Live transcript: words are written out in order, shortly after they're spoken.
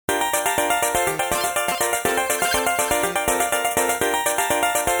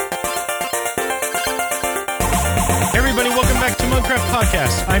Minecraft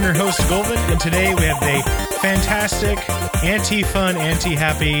podcast. I'm your host, Golvin, and today we have a fantastic, anti-fun,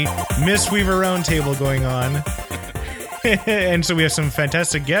 anti-happy Mistweaver roundtable going on. And so we have some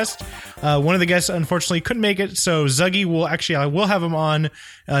fantastic guests. One of the guests, unfortunately, couldn't make it, so Zuggy I will have him on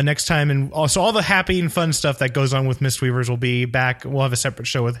next time, and also all the happy and fun stuff that goes on with Mistweavers will be back. We'll have a separate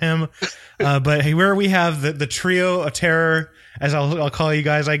show with him. But here we have the trio of terror, as I'll call you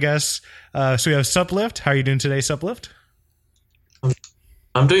guys, I guess. So we have Suplift. How are you doing today, Suplift?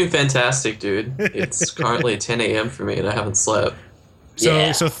 I'm doing fantastic, dude. It's currently 10 a.m. for me, and I haven't slept.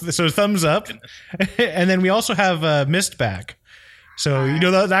 So thumbs up. And then we also have Mist back. So you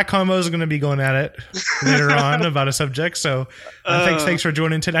know that combo is going to be going at it later on about a subject. So thanks for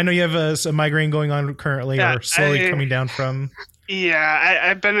joining today. I know you have a migraine going on currently, or slowly coming down from. Yeah,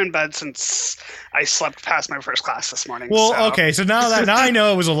 I've been in bed since I slept past my first class this morning. Well, okay, so now I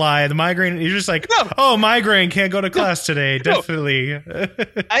know it was a lie. The migraine, you're just like, migraine, can't go to class today. Definitely.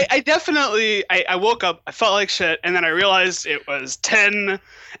 I woke up, I felt like shit, and then I realized it was 10,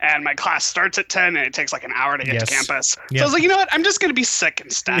 and my class starts at 10, and it takes like an hour to get to campus. Yep. So I was like, you know what, I'm just going to be sick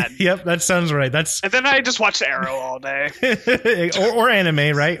instead. Yep, that sounds right. And then I just watched Arrow all day. or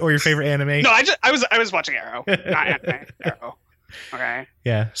anime, right? Or your favorite anime? No, I was watching Arrow, not anime. Arrow. Okay.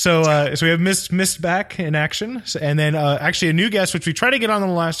 Yeah. So we have Mist back in action, and then actually a new guest, which we tried to get on the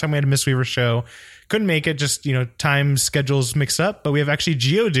last time we had a Mistweaver show, couldn't make it. Just time schedules mixed up. But we have actually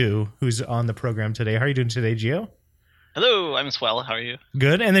Geodu who's on the program today. How are you doing today, Geo? Hello, I'm swell. How are you?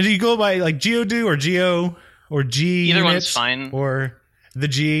 Good. And then do you go by like Geodu or Geo or G? Either one's fine. Or the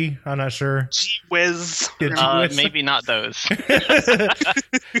G, I'm not sure. G-Wiz. Maybe not those.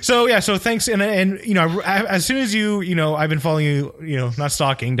 So thanks, and as soon as I've been following you, not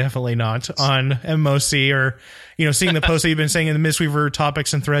stalking, definitely not on MOC or seeing the posts that you've been saying in the Mistweaver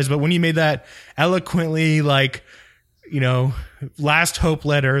topics and threads. But when you made that eloquently last hope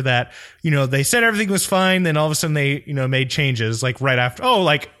letter that they said everything was fine, then all of a sudden they made changes like right after.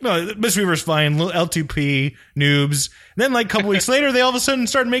 Mistweaver's fine, L2P noobs. And then like a couple weeks later, they all of a sudden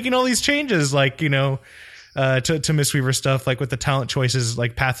started making all these changes, like to Mistweaver stuff, like with the talent choices,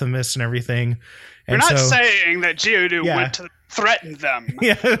 like Path of Mist and everything. We're not saying that Geodu went to threaten them.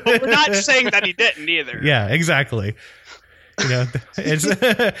 Yeah. But we're not saying that he didn't either. Yeah, exactly.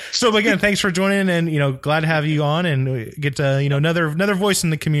 So again, thanks for joining, and glad to have you on and get another voice in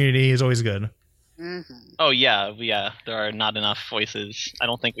the community is always good. Mm-hmm. Oh yeah, there are not enough voices. I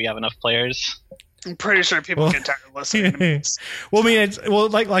don't think we have enough players. I'm pretty sure people get tired of listening to me. Well, I mean,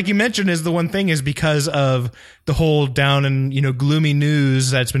 like you mentioned, is the one thing is because of the whole down and gloomy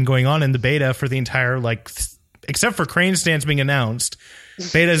news that's been going on in the beta for the entire except for Crane Stance being announced,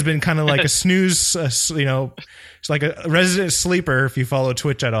 beta has been kind of like a snooze, it's like a resident sleeper if you follow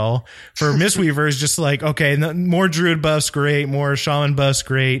Twitch at all. For Mistweaver is just like, okay, more Druid buffs, great. More Shaman buffs,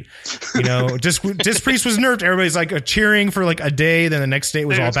 great. Disc Priest was nerfed. Everybody's like cheering for like a day. Then the next day it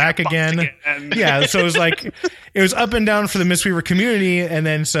was all back again. Yeah, so it was like it was up and down for the Mistweaver community. And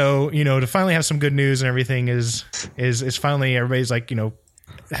then so to finally have some good news and everything is finally everybody's like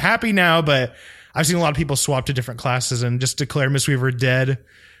happy now. But I've seen a lot of people swap to different classes and just declare Mistweaver dead.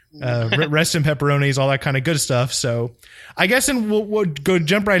 Rest in pepperonis, all that kind of good stuff. So I guess we'll go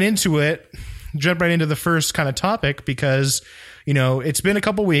jump right into the first kind of topic, because it's been a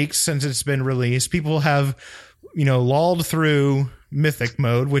couple weeks since it's been released. People have lulled through mythic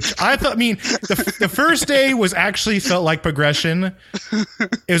mode, which I thought, the first day was actually felt like progression.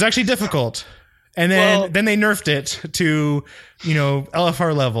 It was actually difficult. And then they nerfed it to,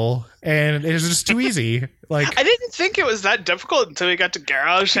 LFR level, and it was just too easy. Like, I didn't think it was that difficult until we got to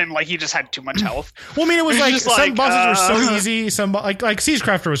Garrosh, and he just had too much health. Well, it was like some bosses were so easy. Some like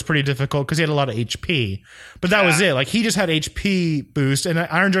Siegecrafter was pretty difficult because he had a lot of HP, but that was it. Like, he just had HP boost, and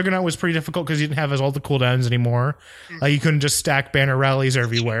Iron Juggernaut was pretty difficult because he didn't have all the cooldowns anymore. Like, you couldn't just stack banner rallies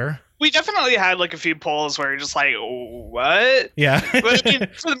everywhere. We definitely had a few polls where you're just like, what? Yeah. But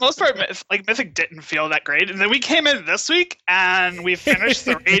for the most part, Mythic didn't feel that great. And then we came in this week and we finished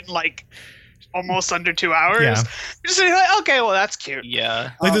the raid almost under 2 hours. Yeah. You're just like, okay, well, that's cute.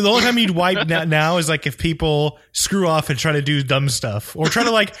 Yeah. Like the only time you'd wipe now is like if people screw off and try to do dumb stuff, or try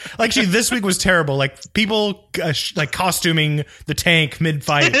to actually this week was terrible. Like people costuming the tank mid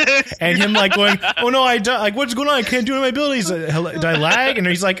fight, and him going, oh no, I died. What's going on? I can't do any of my abilities. Did I lag? And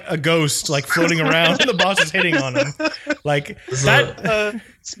he's like a ghost, floating around. And the boss is hitting on him.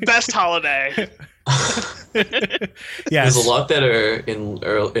 Best holiday. Yeah, it was a lot better in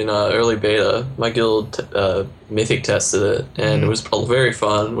early beta. My guild Mythic tested it, and it was very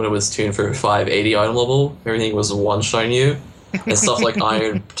fun when it was tuned for 580 item level. Everything was one-shotting you. and stuff like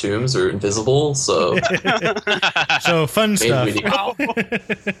Iron Tombs are invisible. So So fun stuff. Wow.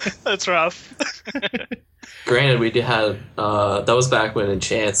 That's rough. granted, we had that was back when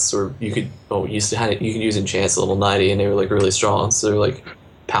enchants, or you could use enchants at level 90, and they were like really strong. So they were like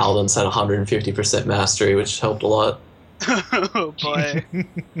paladins had 150% mastery, which helped a lot. Oh boy.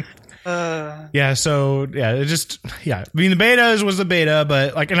 Yeah, so it just I mean the beta was the beta,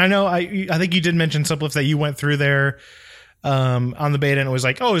 but like, and I think you did mention Suplift that you went through there on the beta and it was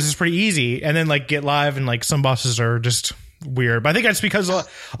like, oh, this is pretty easy, and then like get live and like some bosses are just weird. But I think that's because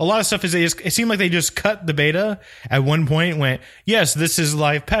a lot of stuff is it seemed like they just cut the beta at one point, went, yes, this is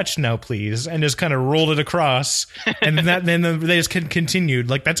live patch now, please, and just kind of rolled it across, and then they just continued.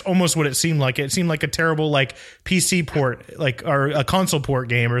 Like that's almost what it seemed like. It seemed like a terrible like PC port, like, or a console port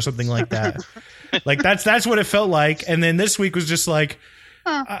game or something like that. Like that's what it felt like. And then this week was just like,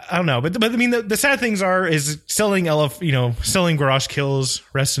 I don't know, but I mean the sad things is selling selling garage kills.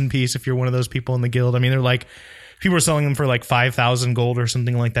 Rest in peace if you're one of those people in the guild. I mean, they're like, people are selling them for like 5,000 gold or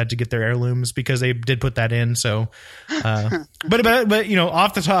something like that to get their heirlooms because they did put that in. So, but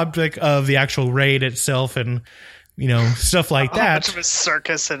off the topic of the actual raid itself and stuff like that. How much of a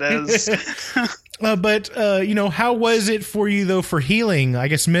circus it is. But how was it for you though for healing? I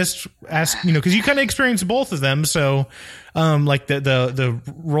guess Mist asked, because you kind of experienced both of them. So, like the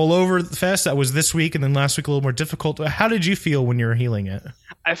rollover fest that was this week and then last week a little more difficult. How did you feel when you were healing it?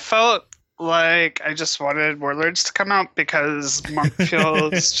 I felt like I just wanted Warlords to come out because Monk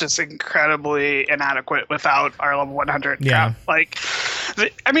feels just incredibly inadequate without our level 100. Yeah. Like,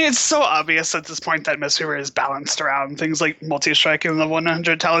 it's so obvious at this point that Mistweaver is balanced around things like multi-strike and level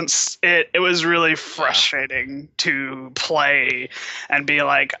 100 talents. It was really frustrating to play and be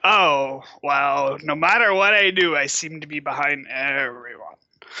like, oh, well, no matter what I do, I seem to be behind everyone.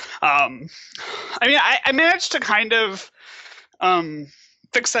 I managed to kind of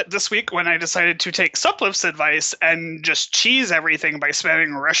fix that this week when I decided to take Suplift's advice and just cheese everything by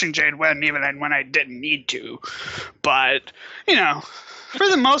spamming Rushing Jade when I didn't need to. But, for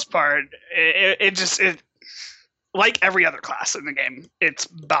the most part, it like every other class in the game, it's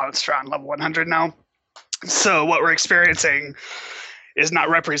balanced around level 100 now. So what we're experiencing is not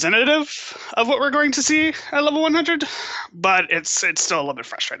representative of what we're going to see at level 100, but it's still a little bit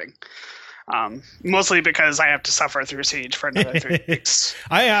frustrating. Mostly because I have to suffer through Siege for another 3 weeks.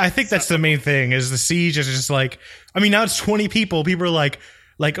 I think that's the main thing is the Siege is just like, now it's 20 people. People are like,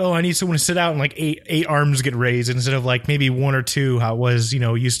 oh, I need someone to sit out and like eight arms get raised instead of like maybe 1 or 2 how it was,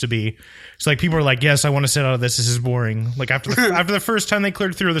 used to be. It's like people are like, yes, I want to sit out of this. This is boring. Like after the first time they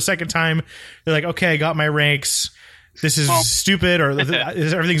cleared through, the second time they're like, okay, I got my ranks. This is stupid, or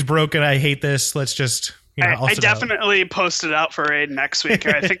everything's broken. I hate this. Let's just... I definitely posted out for raid next week.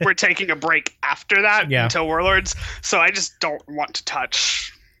 I think we're taking a break after that until Warlords. So I just don't want to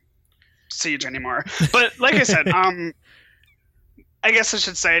touch Siege anymore. But like I said, I guess I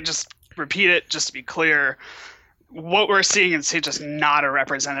should say, just repeat it, just to be clear. What we're seeing in Siege is not a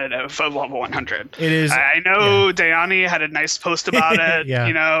representative of level 100. It is. I know Dayani had a nice post about it.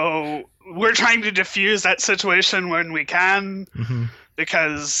 Yeah. We're trying to diffuse that situation when we can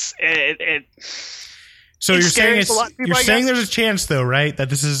because it So you're saying there's a chance though, right?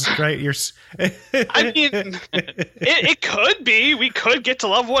 That this is right. It could be. We could get to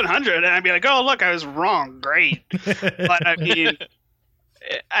level 100, and I'd be like, "Oh, look, I was wrong. Great." But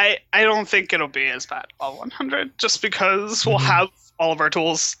I don't think it'll be as bad level 100, just because we'll have all of our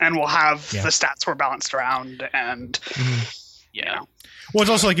tools and we'll have the stats we're balanced around, and Well, it's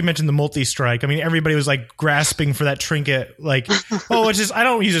also like you mentioned the multi-strike. Everybody was like grasping for that trinket. Like, I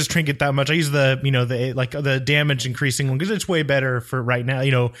don't use this trinket that much. I use the damage increasing one because it's way better for right now.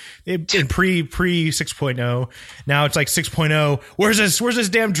 In pre 6.0. Now it's like 6.0. Where's this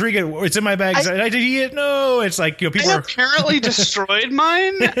damn trinket? It's in my bag. Did I eat it? No. It's like people I apparently destroyed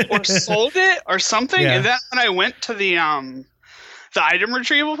mine or sold it or something. Yeah. And then when I went to the item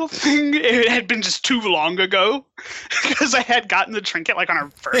retrieval thing, it had been just too long ago because I had gotten the trinket like on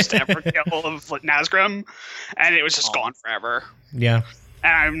our first ever kill of Nazgrim, and it was just gone forever. Yeah.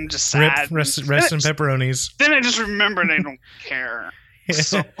 And I'm just sad. Rest in pepperonis. Then I just remembered I don't care.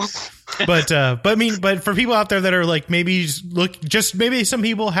 So. But for people out there that are like maybe some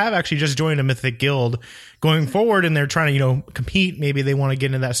people have actually just joined a Mythic guild going forward and they're trying to compete. Maybe they want to get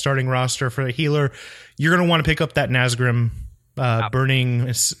into that starting roster for a healer. You're going to want to pick up that Nazgrim. Burning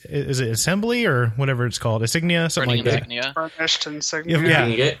is it assembly or whatever it's called, insignia, something burning like insignia. that. Burnished insignia. Yeah.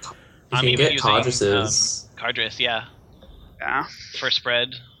 You can get Codruses. Cardrus, yeah. Yeah. For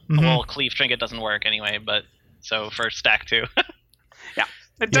spread. Well, Cleave Trinket doesn't work anyway, but so for stack 2.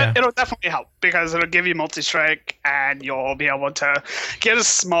 It'll definitely help because it'll give you multi-strike and you'll be able to get a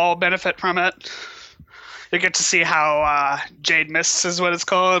small benefit from it. You get to see how Jade Mist is what it's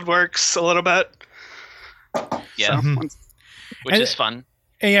called works a little bit. Yeah, which is fun.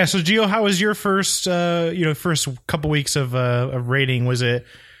 And yeah, so Gio, how was your first first couple weeks of raiding? Was it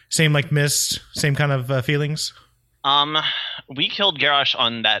same like Mist, same kind of feelings? We killed Garrosh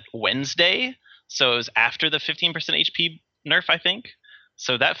on that Wednesday, so it was after the 15% HP nerf, I think.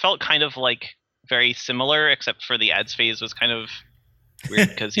 So that felt kind of like very similar, except for the ads phase was kind of weird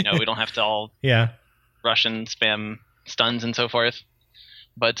because we don't have to all rush and spam stuns and so forth.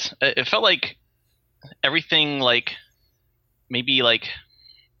 But it felt like everything maybe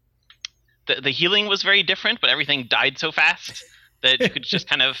the healing was very different, but everything died so fast that you could just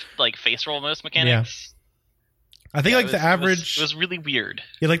kind of face roll most mechanics. I think the average it was really weird.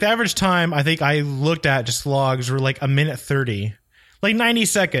 Yeah, the average time I think I looked at just logs were a minute 30. 90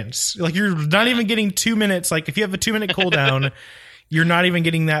 seconds. You're not even getting 2 minutes. If you have a 2-minute cooldown, you're not even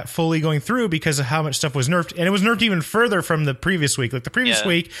getting that fully going through because of how much stuff was nerfed. And it was nerfed even further from the previous week. The previous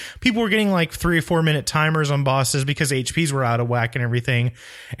week, people were getting 3 or 4 minute timers on bosses because HPs were out of whack and everything.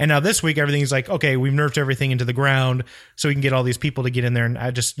 And now this week, everything's okay, we've nerfed everything into the ground so we can get all these people to get in there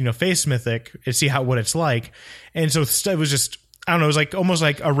and just, face Mythic and see what it's like. And so it was just, I don't know, it was almost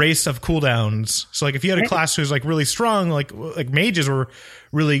like a race of cooldowns. So if you had a class who's really strong, like mages were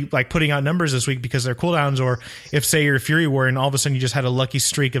really putting out numbers this week because of their cooldowns, or if say you're a Fury Warrior and all of a sudden you just had a lucky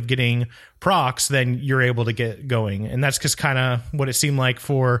streak of getting procs, then you're able to get going. And that's just kind of what it seemed like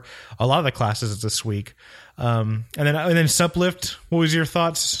for a lot of the classes this week. And then Suplift, what was your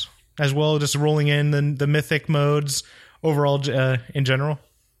thoughts as well? Just rolling in the Mythic modes overall in general?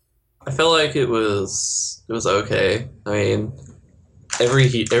 I felt like it was okay. I mean,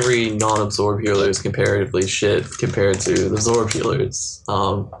 every non-absorb healer is comparatively shit compared to the absorb healers.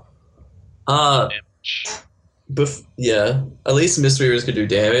 At least Mistweavers could do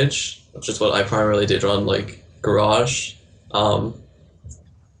damage, which is what I primarily did on Garage. It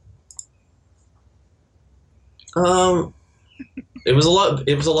was a lot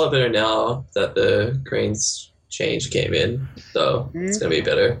better now that the Crane's change came in, so it's gonna be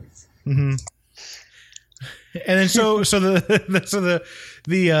better. Mm-hmm. And then so the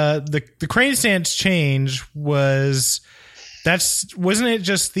Crane stance change wasn't it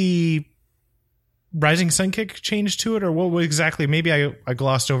just the Rising Sun Kick change to it, or what exactly? Maybe I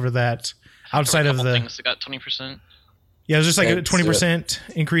glossed over that outside of the things that got 20%. Yeah, it was just a 20%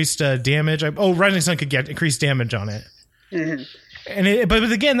 increased damage. Rising Sun Kick increased damage on it. Mm-hmm. And but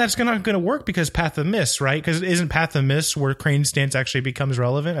again, that's not going to work because Path of Mist, right? Because isn't Path of Mist where Crane stance actually becomes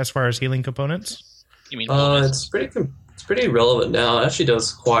relevant as far as healing components? You mean it's pretty relevant now. It actually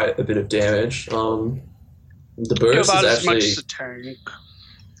does quite a bit of damage. The burst is actually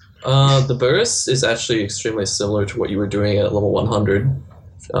the burst is actually extremely similar to what you were doing at level 100,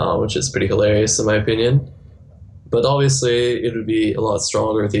 which is pretty hilarious in my opinion. But obviously, it would be a lot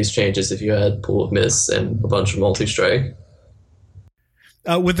stronger with these changes if you had Pool of Mist and a bunch of multi-strike.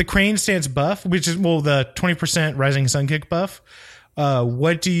 With the Crane stance buff, which is the 20% Rising Sun Kick buff,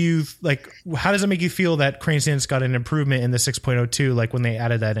 what do you how does it make you feel that Crane stance got an improvement in the 6.02 when they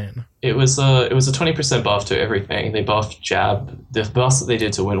added that in? It was a 20% buff to everything. They buffed Jab. The buffs that they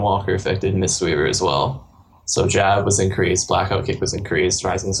did to Windwalker affected Mistweaver as well. So Jab was increased, Blackout Kick was increased,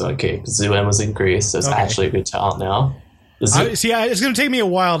 Rising Sun Kick, Zuen was increased. So it's actually a good talent now. It's going to take me a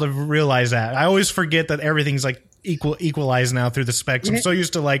while to realize that. I always forget that everything's equalized now through the specs. I'm so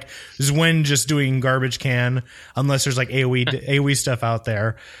used to Zuen just doing garbage can unless there's AoE stuff out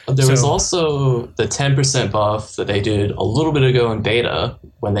there. There was also the 10% buff that they did a little bit ago in beta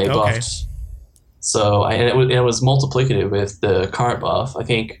when they buffed. So it was multiplicative with the current buff. I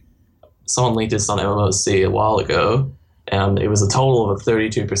think someone linked this on MMOC a while ago, and it was a total of a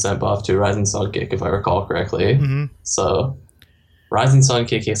 32% buff to Rising Sun Kick, if I recall correctly. Mm-hmm. So Rising Sun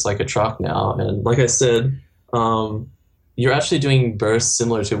Kick is like a truck now, and like I said, you're actually doing bursts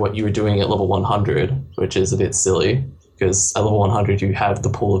similar to what you were doing at level 100, which is a bit silly because at level 100 you have the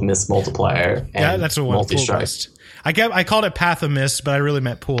Pool of Mist multiplier and that's a multi-strike. I called it Path of Mist, but I really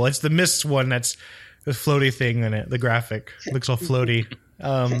meant Pool. It's the Mist one that's the floaty thing in it. The graphic looks all floaty.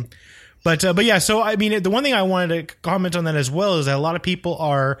 But yeah, so I mean, the one thing I wanted to comment on that as well is that a lot of people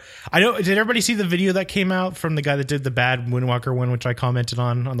are. Did everybody see the video that came out from the guy that did the bad Windwalker one, which I commented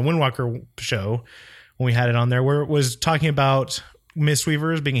on the Windwalker show when we had it on there, where it was talking about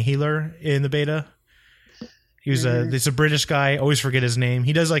Mistweavers being a healer in the beta? He was it's a British guy. I always forget his name.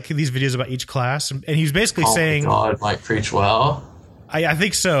 He does these videos about each class, and he was basically saying, "God, might preach well." I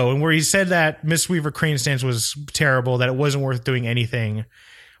think so. And where he said that Mistweaver Crane Stance was terrible, that it wasn't worth doing anything.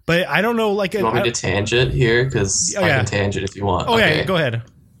 But I don't know, like... You want me to tangent here? Because I can tangent if you want. Oh, okay. Yeah, go ahead.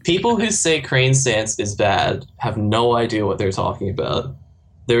 People who say Crane Stance is bad have no idea what they're talking about.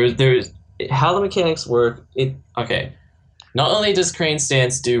 There's how the mechanics work. Okay. Not only does Crane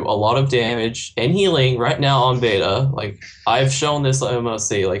Stance do a lot of damage and healing right now on beta, like, I've shown this on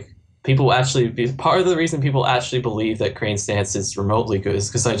MOC, like, part of the reason people actually believe that Crane Stance is remotely good is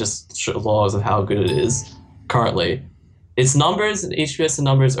because I just show logs of how good it is currently. Its numbers and HPS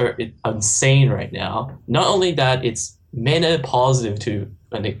numbers are insane right now. Not only that, it's mana positive to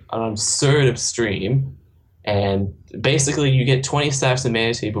an absurd extreme, and basically you get 20 stacks of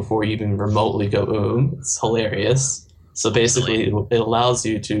Mana Tea before you even remotely go boom. It's hilarious. So basically it allows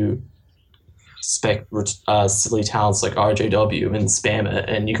you to spec silly talents like RJW and spam it,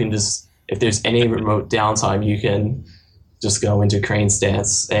 and you can just, if there's any remote downtime, you can just go into Crane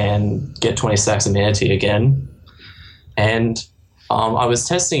Stance and get 20 stacks of Mana Tea again. And I was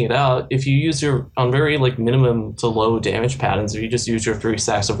testing it out. If you use your very like minimum to low damage patterns, if you just use your 3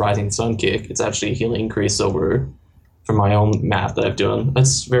 stacks of Rising Sun Kick, it's actually a healing increase over, from my own math that I've done.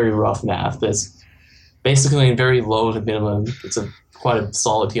 It's very rough math. It's basically in very low to minimum. It's quite a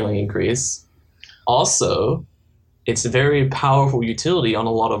solid healing increase. Also, it's a very powerful utility on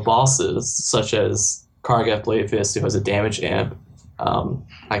a lot of bosses, such as Kargath Bladefist, who has a damage amp.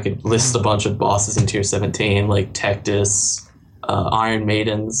 I could list a bunch of bosses in Tier 17, like Tectis, Iron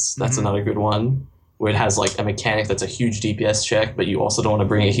Maidens. That's another good one, where it has like a mechanic that's a huge DPS check, but you also don't want to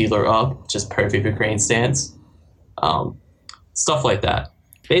bring a healer up, which is perfect for Crane Stance. Stuff like that.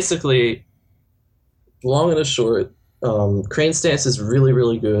 Basically, long and the short, Crane Stance is really,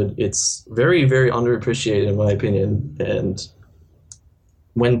 really good. It's very, very underappreciated in my opinion, and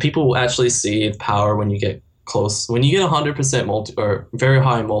when people actually see power, when you get close, when you get 100% multi or very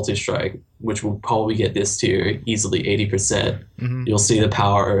high multi-strike, which will probably get this tier easily 80%, you'll see the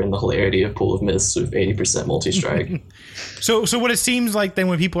power and the hilarity of Pool of Mist with 80% multi-strike. So what it seems like then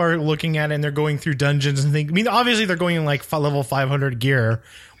when people are looking at it and they're going through dungeons and think, I mean, obviously they're going in like level 500 gear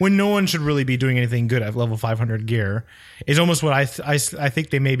when no one should really be doing anything good at level 500 gear is almost what I think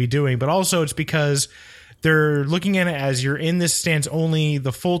they may be doing. But also it's because they're looking at it as you're in this stance only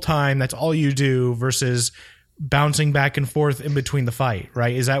the full time. That's all you do versus bouncing back and forth in between the fight,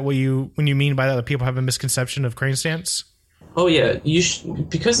 right? Is that what when you mean by that people have a misconception of Crane Stance? Oh yeah,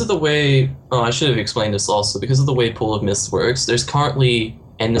 because of the way, I should have explained this also, because of the way Pool of Mist works, there's currently,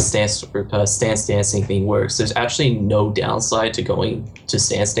 and the stance dancing thing works, there's actually no downside to going to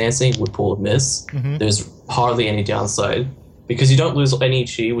stance dancing with Pool of Mist. There's hardly any downside, because you don't lose any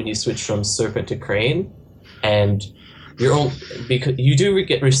chi when you switch from Serpent to Crane, and because you do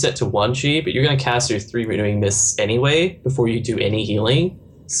get reset to 1 chi, but you're going to cast your 3 renewing mists anyway before you do any healing,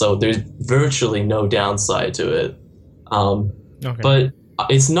 so there's virtually no downside to it. But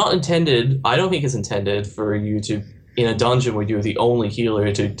it's not intended, I don't think it's intended for you to, in a dungeon where you're the only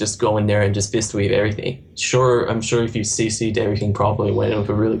healer, to just go in there and just fist weave everything. Sure, I'm sure if you CC'd everything properly, went in with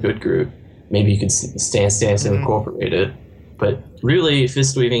a really good group, maybe you could stance and incorporate it. But really,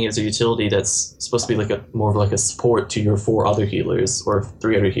 fist weaving is a utility that's supposed to be like more of like a support to your 4 other healers or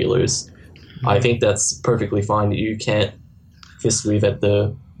 3 other healers. I think that's perfectly fine that you can't fist weave at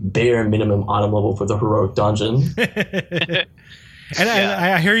the bare minimum item level for the heroic dungeon. And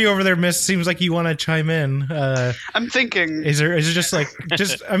I hear you over there, Miss. Seems like you want to chime in. I'm thinking, is it just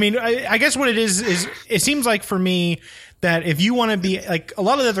I mean, I guess what it is it seems like for me that if you want to be like, a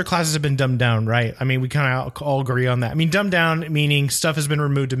lot of the other classes have been dumbed down, right? I mean, we kind of all agree on that. I mean, dumbed down meaning stuff has been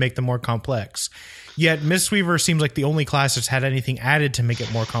removed to make them more complex. Yet Mistweaver seems like the only class that's had anything added to make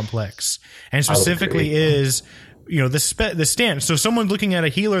it more complex, and specifically is, the stance. So someone's looking at a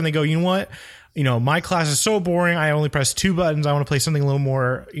healer and they go, you know what? My class is so boring. I only press 2 buttons. I want to play something a little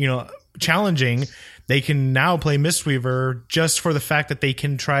more, challenging. They can now play Mistweaver just for the fact that they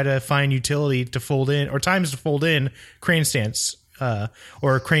can try to find utility to fold in, or times to fold in Crane Stance,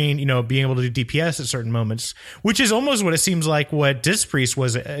 or Crane, being able to do DPS at certain moments, which is almost what it seems like what Disc Priest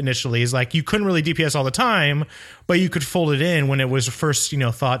was initially, is like you couldn't really DPS all the time, but you could fold it in when it was first,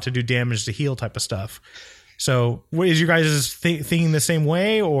 thought to do damage to heal type of stuff. So is you guys thinking the same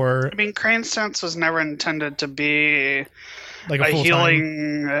way, or? I mean, Crane Stance was never intended to be like a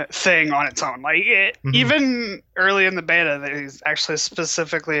healing thing on its own. Like even early in the beta, they actually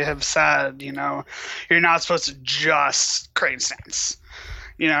specifically have said, you're not supposed to just Crane Stance.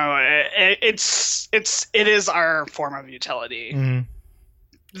 It is our form of utility,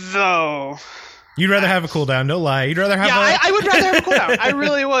 though. You'd rather have a cooldown, no lie. You'd rather have. I would rather have a cooldown. I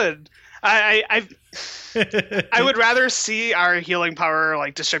really would. I would rather see our healing power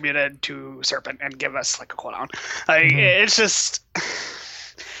like distributed to Serpent and give us like a cooldown. Like it's just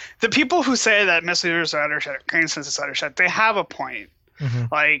the people who say that Mistweavers are undershit, Crane Stance is undershit, they have a point.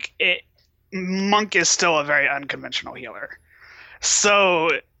 Like Monk is still a very unconventional healer,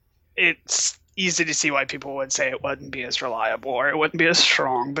 so it's easy to see why people would say it wouldn't be as reliable or it wouldn't be as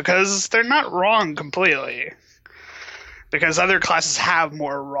strong, because they're not wrong completely. Because other classes have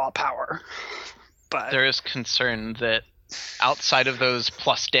more raw power. But there is concern that outside of those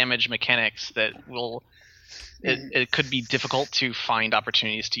plus damage mechanics that it could be difficult to find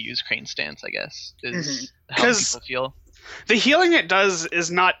opportunities to use Crane Stance, I guess, is how people feel. The healing it does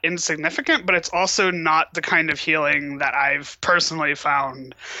is not insignificant, but it's also not the kind of healing that I've personally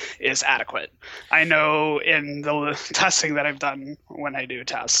found is adequate. I know in the testing that I've done when I do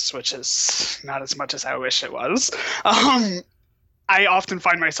tests, which is not as much as I wish it was, I often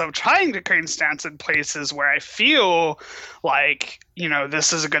find myself trying to Crane Stance in places where I feel like,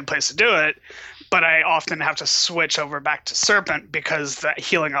 this is a good place to do it, but I often have to switch over back to Serpent because the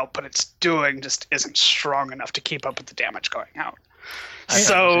healing output it's doing just isn't strong enough to keep up with the damage going out.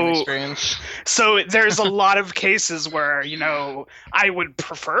 So there's a lot of cases where, I would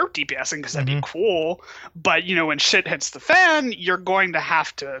prefer DPSing because that'd be cool, but, when shit hits the fan, you're going to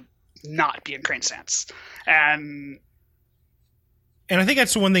have to not be in Crane Stance. And I think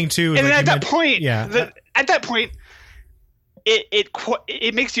that's the one thing too. And at that point,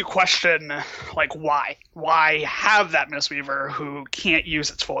 it makes you question, like, why have that Mistweaver who can't use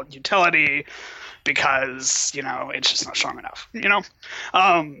its full utility because it's just not strong enough.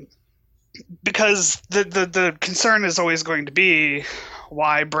 Because the concern is always going to be,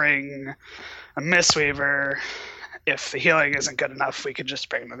 why bring a Mistweaver if the healing isn't good enough? We could just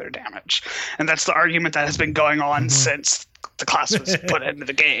bring another damage, and that's the argument that has been going on since the class was put into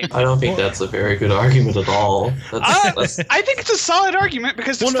the game. I don't think that's a very good argument at all. I think it's a solid argument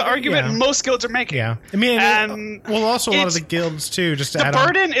because it's the argument most guilds are making. Yeah, I mean, also a lot of the guilds too. Just to the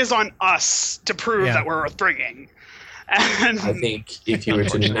burden is on us to prove that we're worth bringing. And I think if you were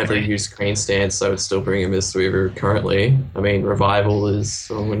to never use Crane Stance, I would still bring a Mistweaver currently. I mean, Revival is,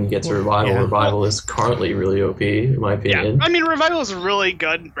 when you get to Revival is currently really OP, in my opinion. Yeah, I mean, Revival is really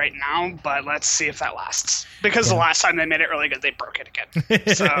good right now, but let's see if that lasts. Because the last time they made it really good, they broke it again.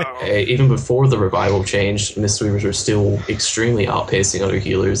 So even before the Revival change, Mistweavers are still extremely outpacing other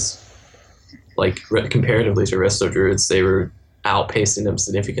healers. Like, comparatively to Resto Druids, they were outpacing them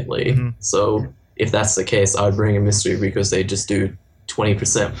significantly. So if that's the case, I would bring a Mistweaver because they just do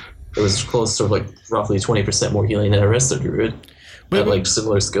 20%. It was close to roughly 20% more healing than a Resto Druid at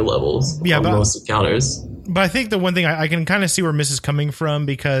similar skill levels on most encounters. But I think the one thing I can kind of see where Miss is coming from,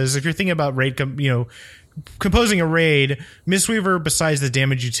 because if you're thinking about raid, composing a raid, Mistweaver, besides the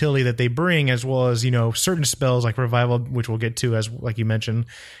damage utility that they bring, as well as certain spells like Revival, which we'll get to as like you mentioned,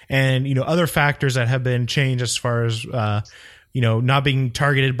 and other factors that have been changed as far as not being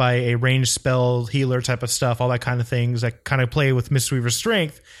targeted by a ranged spell, healer type of stuff, all that kind of things that kind of play with Mistweaver's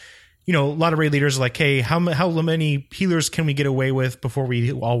strength. A lot of raid leaders are like, hey, how many healers can we get away with before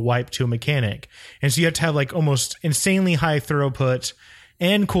we all wipe to a mechanic? And so you have to have almost insanely high throughput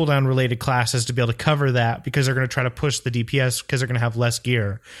and cooldown related classes to be able to cover that, because they're going to try to push the DPS because they're going to have less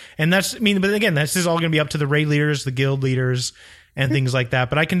gear. And but again, this is all going to be up to the raid leaders, the guild leaders, and things like that.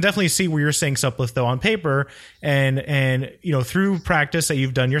 But I can definitely see where you're saying, Suplift, though, on paper and through practice that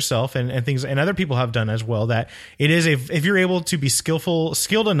you've done yourself and things, and other people have done as well, that it is if you're able to be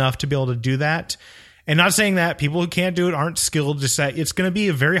skilled enough to be able to do that. And not saying that people who can't do it aren't skilled, just that it's going to be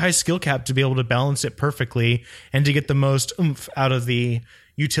a very high skill cap to be able to balance it perfectly and to get the most oomph out of the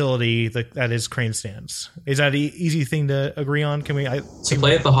utility that is Crane Stance. Is that an easy thing to agree on? Can we to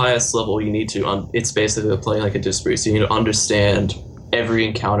play at the highest level? You need to it's basically playing like a Disc Priest. You need to understand every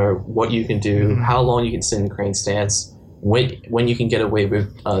encounter, what you can do, how long you can sit in Crane Stance, when you can get away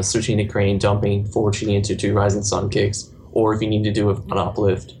with switching to Crane, dumping, forward cheating into 2 Rising Sun kicks, or if you need to do an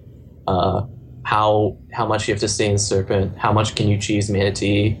uplift, how much you have to stay in Serpent, how much can you cheese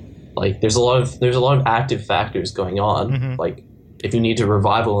Manatee. There's a lot of active factors going on. If you need to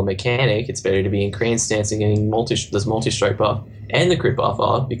revival a mechanic, it's better to be in Crane Stance and getting this multi-strike buff and the crit buff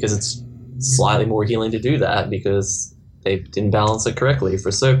off, because it's slightly more healing to do that, because they didn't balance it correctly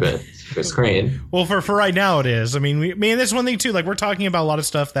for Serpent versus Crane. Well, for right now it is. I mean, that's one thing too. We're talking about a lot of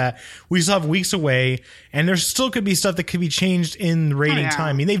stuff that we still have weeks away, and there still could be stuff that could be changed in raiding time.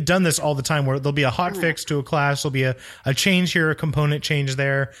 I mean, they've done this all the time, where there'll be a hot fix to a class, there'll be a change here, a component change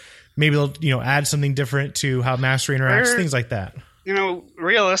there. Maybe they'll add something different to how Mastery interacts, things like that.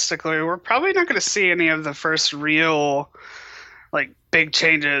 Realistically, we're probably not going to see any of the first real like big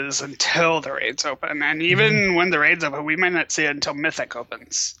changes until the raids open, and even when the raids open, we might not see it until Mythic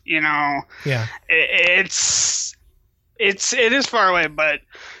opens. Yeah, it is far away, but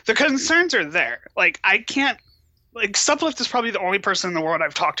the concerns are there. Like I can't. Like Suplift is probably the only person in the world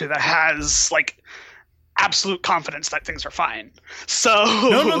I've talked to that has like absolute confidence that things are fine. So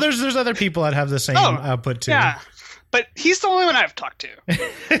no, there's other people that have the same output too. Yeah, but he's the only one I've talked to.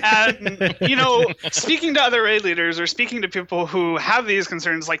 And speaking to other raid leaders or speaking to people who have these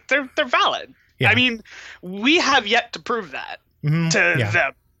concerns, like they're valid. Yeah. I mean, we have yet to prove that to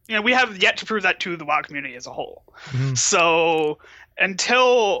them. We have yet to prove that to the WoW community as a whole. So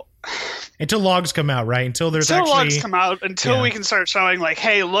until logs come out, right? Until logs come out, until we can start showing like,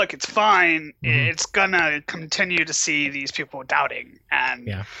 hey, look, it's fine. It's gonna continue to see these people doubting,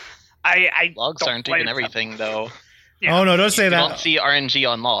 and I logs aren't even everything though. Yeah. Oh no, don't say that. You don't see RNG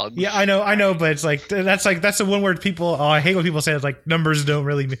on logs. Yeah, I know, but it's like that's the one word people. Oh, I hate when people say it's like numbers don't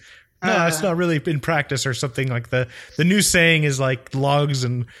really. No, it's not really in practice or something. Like the new saying is like logs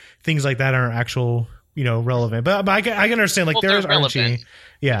and things like that aren't actual, relevant. But I can understand like there is RNG.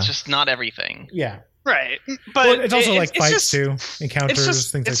 Yeah, it's just not everything. Yeah, right. But it's also like fights too,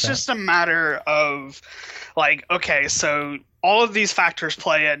 encounters, things like that. It's just a matter of like, okay, so all of these factors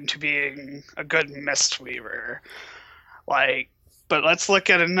play into being a good Mistweaver. Like, but let's look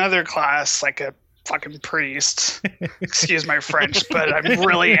at another class like a fucking priest. Excuse my French, but I'm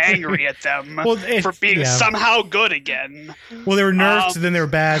really angry at them for being somehow good again. Well, they were nerfed, then they were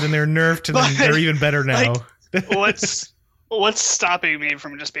bad, and they were nerfed, and then they're even better now. Like, what's stopping me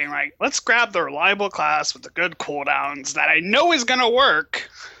from just being like, let's grab the reliable class with the good cooldowns that I know is gonna work?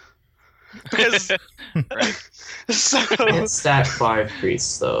 Because you can't stack 5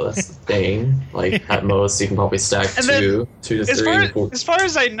 priests though. That's the thing. Like at most, you can probably stack 2 to 3. As far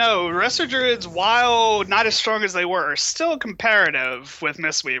as I know, Resto Druids, while not as strong as they were, are still comparative with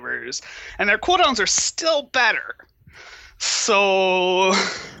Mistweavers, and their cooldowns are still better. So,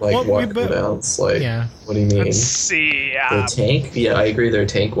 like what cooldowns? Like, what do you mean? Let's see. The tank? Yeah, I agree. Their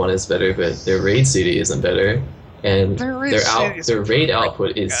tank one is better, but their raid CD isn't better. And their raid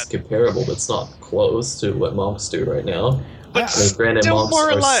output is comparable, but it's not close to what monks do right now. But still more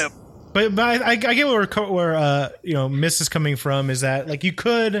reliable. But I get where Miss is coming from. Is that like you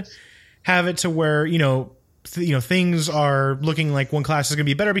could have it to where things are looking like one class is going to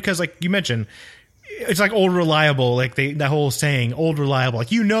be better because, like you mentioned, it's like old reliable, like that whole saying, old reliable. Like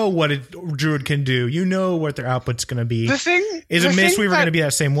what a druid can do, what their output's going to be. The thing is, a Mistweaver going to be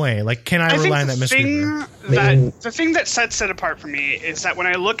that same way? Like, can I rely on that Mistweaver? The thing that sets it apart for me is that when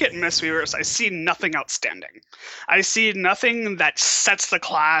I look at Mistweavers, I see nothing outstanding. I see nothing that sets the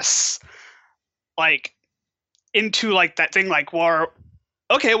class like into like that thing like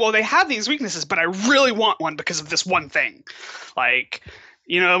okay, well they have these weaknesses, but I really want one because of this one thing, like.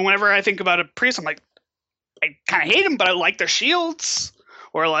 Whenever I think about a priest, I'm like, I kind of hate them, but I like their shields.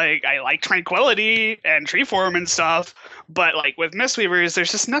 Or, like, I like Tranquility and Treeform and stuff. But, like, with Mistweavers,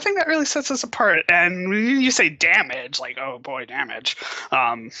 there's just nothing that really sets us apart. And when you say damage, like, oh boy, damage,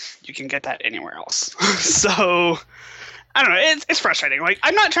 you can get that anywhere else. So, I don't know. It's frustrating. Like,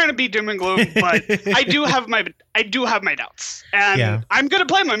 I'm not trying to be doom and gloom, but I do have my doubts, and I'm gonna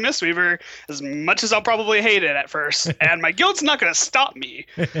play my Mistweaver as much as I'll probably hate it at first, and my guild's not gonna stop me.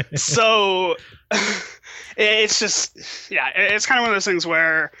 So it's just, it's kind of one of those things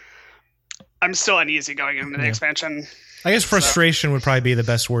where I'm still uneasy going into the expansion. I guess frustration would probably be the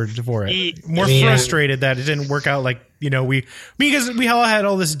best word for it. Frustrated that it didn't work out because we all had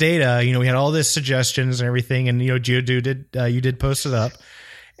all this data, we had all this suggestions and everything, and Geodude you did post it up,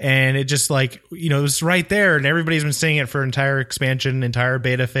 and it just like it was right there, and everybody's been saying it for entire expansion, entire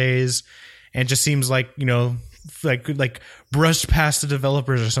beta phase, and it just seems like like brushed past the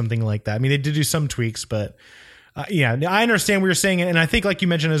developers or something like that. I mean, they did do some tweaks, but I understand what you're saying, and I think like you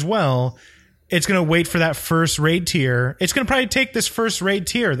mentioned as well. It's going to wait for that first raid tier. It's going to probably take this first raid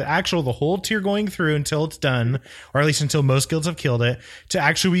tier, the whole tier going through until it's done, or at least until most guilds have killed it, to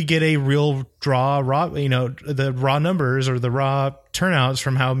actually get a real the raw numbers or the raw turnouts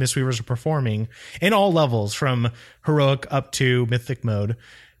from how Mistweavers are performing in all levels, from heroic up to mythic mode.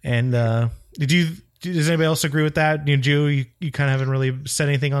 And does anybody else agree with that? Joe, you kind of haven't really said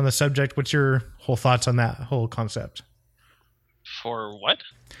anything on the subject. What's your whole thoughts on that whole concept? For what?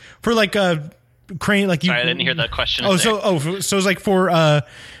 For like Crane, like Sorry, I didn't hear the question. So it's like for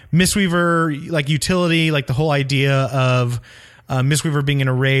Mistweaver, like utility, like the whole idea of Mistweaver being in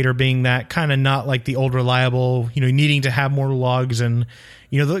a raid or being that kind of not like the old reliable, needing to have more logs and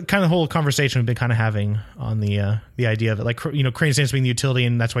the kind of whole conversation we've been kind of having on the idea of it, like Crane Stance being the utility,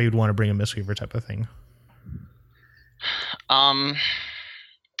 and that's why you'd want to bring a Mistweaver type of thing. I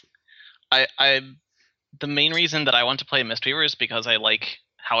the main reason that I want to play Mistweaver is because I like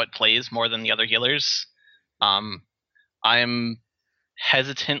how it plays more than the other healers. I'm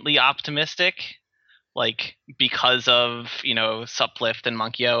hesitantly optimistic, like because of Suplift and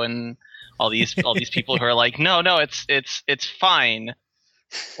Monkyo and all these people who are like, no, it's fine,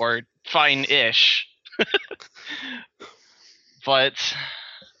 or fine-ish. But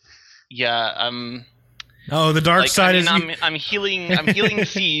yeah, Oh, the dark side is. I'm healing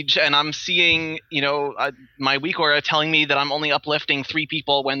Siege, and I'm seeing my weak aura telling me that I'm only uplifting 3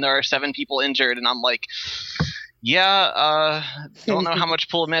 people when there are 7 people injured, and I'm like, don't know how much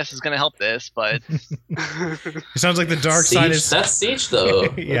pull miss is going to help this, but It sounds like the dark Siege, side is. that's Siege though.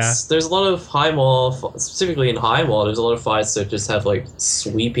 Yeah. There's a lot of high maul, specifically in high maul. There's a lot of fights that just have like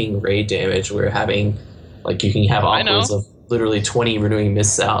sweeping raid damage. Where having like you can have upwards of literally 20 renewing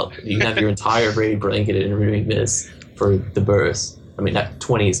mists out. You can have your entire raid blanketed in renewing mist for the burst. I mean,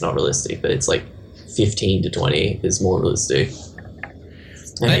 20 is not realistic, but it's like 15 to 20 is more realistic.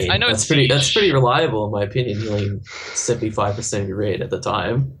 I know that's pretty reliable in my opinion, healing 75% of your raid at the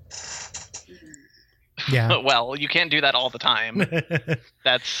time. Yeah. Well, you can't do that all the time.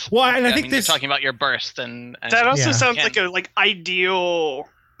 That's well, and I think you're talking about your burst, and that also sounds like a ideal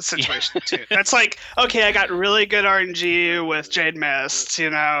situation too. That's like, okay, I got really good RNG with Jade Mist. Yes,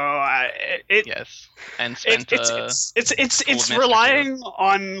 and spent it's relying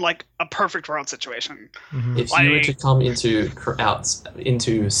on like a perfect world situation. Mm-hmm. If you were to come into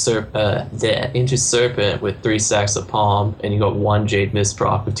Serpent with 3 stacks of Palm and you got 1 Jade Mist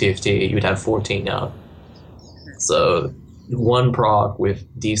proc with TFT, you would have 14 now. So 1 proc with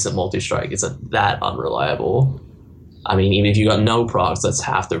decent multi-strike isn't that unreliable. I mean, even if you got no procs, that's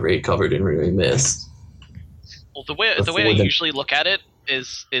half the raid covered in renewing mist. Well, the way I usually look at it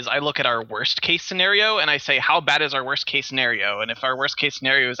is I look at our worst case scenario and I say, how bad is our worst case scenario? And if our worst case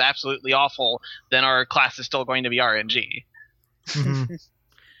scenario is absolutely awful, then our class is still going to be RNG. Mm-hmm.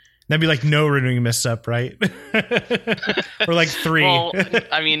 That'd be like no renewing mist up, right? Or like 3. Well,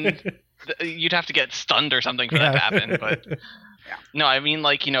 I mean, you'd have to get stunned or something for that to happen. But no, I mean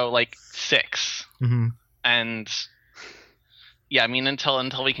like 6, mm-hmm. and. Yeah, I mean until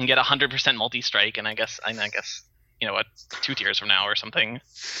we can get 100% multi-strike, and I guess 2 tiers from now or something.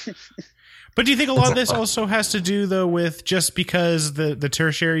 But do you think a lot of this also has to do though with just because the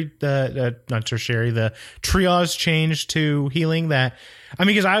tertiary, not tertiary, the triage changed to healing? That I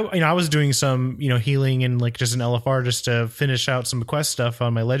mean, because I was doing some healing and like just an LFR just to finish out some quest stuff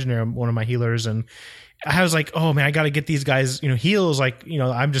on my legendary, one of my healers, and I was like, oh man, I got to get these guys, heals. Like,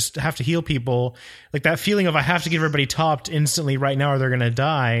 I'm just have to heal people. Like that feeling of I have to get everybody topped instantly right now or they're going to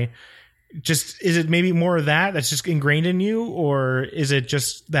die. Just, is it maybe more of that's just ingrained in you? Or is it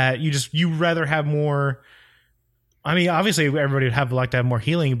just that you rather have more? I mean, obviously everybody would like to have more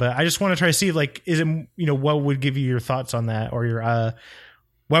healing, but I just want to try to see like, is it, what would give you your thoughts on that? Or your,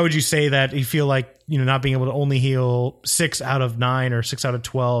 why would you say that you feel like, not being able to only heal 6 out of 9 or 6 out of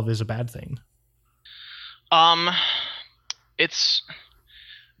 12 is a bad thing? So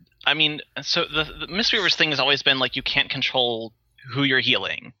the Mistweaver's thing has always been like you can't control who you're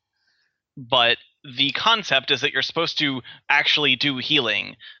healing, but the concept is that you're supposed to actually do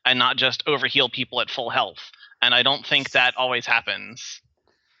healing and not just overheal people at full health, and I don't think that always happens.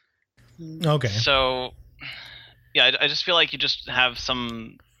 Okay. So, yeah, I just feel like you just have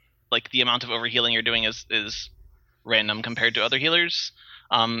some, like the amount of overhealing you're doing is random compared to other healers.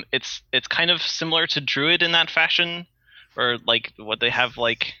 It's kind of similar to Druid in that fashion, or like what they have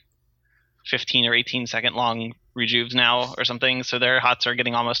like 15 or 18 second long rejuves now or something. So their hots are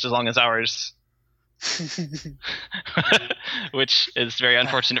getting almost as long as ours, which is very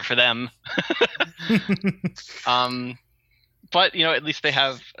unfortunate for them. But at least they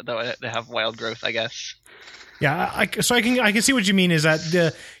have wild growth, I guess. Yeah, I can see what you mean is that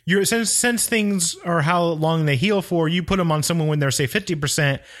since things are how long they heal for, you put them on someone when they're say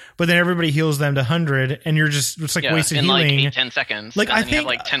 50%, but then everybody heals them to 100, and you're just it's like wasted in healing. Like 8-10 seconds. Like I think you have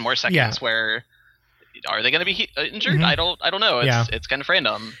like 10 more seconds where are they going to be injured? Mm-hmm. I don't know. It's kind of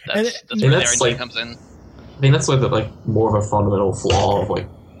random. That's where the RNG comes in. I mean that's like more of a fundamental flaw of like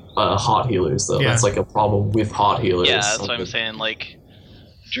hot healers though. Yeah. That's like a problem with hot healers. Yeah, that's what I'm saying. Like.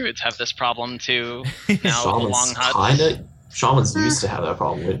 Druids have this problem too. Now Shamans long huts. Shamans used to have that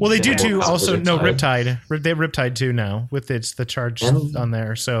problem. Well, they do too. Also, no, Riptide. They have Riptide too now with the charge on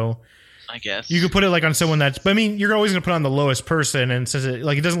there. So I guess. You could put it like on someone that's, but I mean, you're always going to put on the lowest person, and since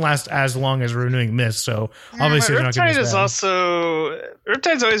it doesn't last as long as Renewing Mist, so obviously they're not going to Riptide is also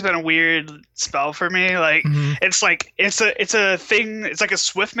Riptide's always been a weird spell for me. Like it's like it's a thing. It's like a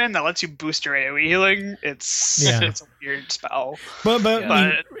Swiftman that lets you boost your AOE healing. It's a weird spell. But I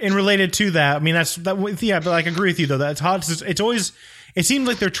mean, and related to that, I mean yeah, but like I agree with you though. That's hot. It's always. It seems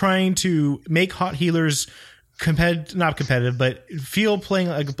like they're trying to make hot healers not competitive, but feel playing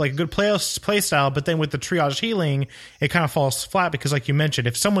like a good play style. But then with the triage healing, it kind of falls flat because, like you mentioned,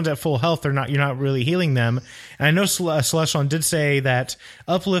 if someone's at full health, you're not really healing them. And I know Celestial did say that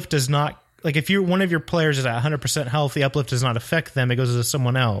uplift does not, like if one of your players is at 100% health, the uplift does not affect them. It goes to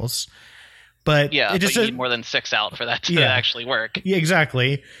someone else. But yeah, it just you need more than 6 out for that to actually work. Yeah,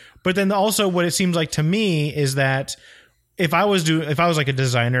 exactly. But then also, what it seems like to me is that. If I was like a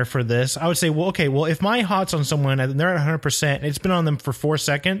designer for this, I would say, well, okay, well, if my hot's on someone and they're at 100% and it's been on them for 4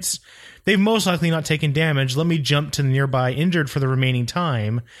 seconds, they've most likely not taken damage. Let me jump to the nearby injured for the remaining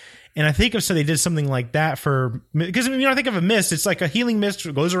time. And I think if they did something like that because I think of a mist, it's like a healing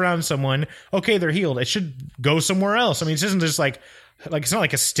mist goes around someone. Okay, they're healed. It should go somewhere else. I mean, it isn't just like it's not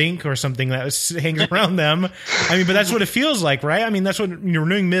like a stink or something that hangs around them. I mean, but that's what it feels like, right? I mean, that's what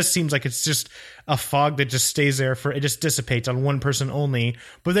Renewing Mist seems like. It's just a fog that just stays there it just dissipates on one person only.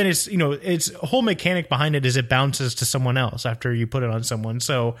 But then it's a whole mechanic behind it is it bounces to someone else after you put it on someone.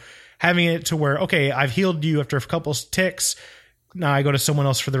 So having it to where, okay, I've healed you after a couple ticks. Now I go to someone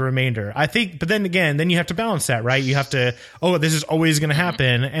else for the remainder. I think, but then again, then you have to balance that, right? You have to, this is always going to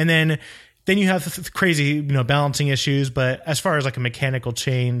happen. And then you have crazy, balancing issues. But as far as like a mechanical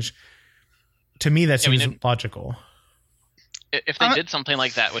change, to me, that seems logical. If they did something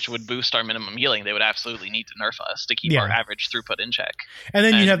like that, which would boost our minimum healing, they would absolutely need to nerf us to keep our average throughput in check. And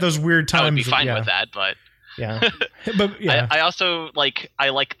then you'd have those weird times. I would be fine with that, but yeah. But yeah, I also I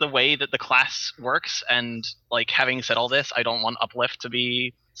like the way that the class works, and like having said all this, I don't want Uplift to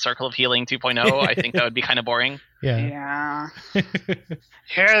be Circle of Healing 2.0. I think that would be kind of boring. Yeah.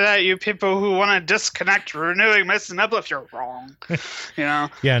 Hear that, you people who want to disconnect Renewing Mist and Uplift? You're wrong. Yeah.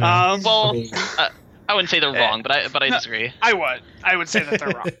 No. I wouldn't say they're wrong, but I disagree. I would say that they're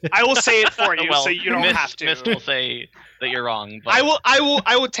wrong. I will say it for you, so you don't have to. Mist will say that you're wrong. But...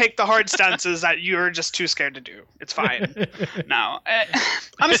 I will take the hard stances that you're just too scared to do. It's fine. No,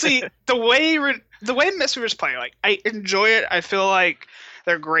 honestly, the way Mistweavers play, like I enjoy it. I feel like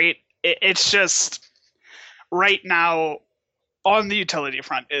they're great. It's just right now on the utility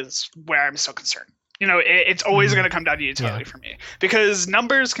front is where I'm still concerned. It's always going to come down to utility for me because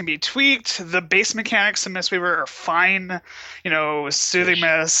numbers can be tweaked. The base mechanics of Mistweaver are fine. Soothing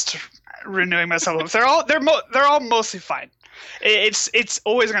Mist, Renewing Mist, they're all mostly fine. It's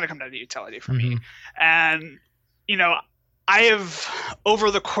always going to come down to utility for me. And I have over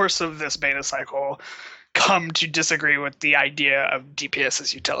the course of this beta cycle come to disagree with the idea of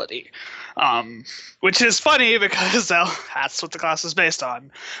DPS's utility, which is funny because that's what the class is based on.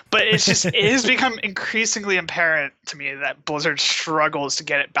 But it has become increasingly apparent to me that Blizzard struggles to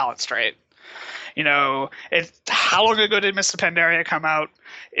get it balanced right. How long ago did Mist of Pandaria come out?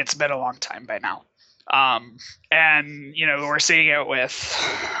 It's been a long time by now. And we're seeing it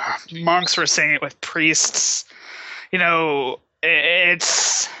with monks, we're seeing it with priests.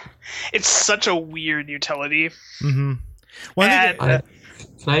 It's such a weird utility. Mm-hmm. Well, can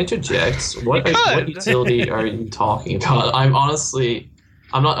I interject? What utility are you talking about? I'm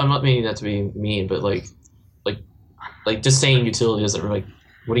not meaning that to be mean, but like just saying utility doesn't really.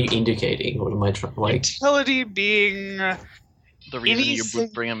 What are you indicating? What am I trying? Utility being the reason you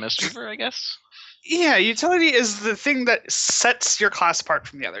bring a Mistweaver, I guess. Yeah, utility is the thing that sets your class apart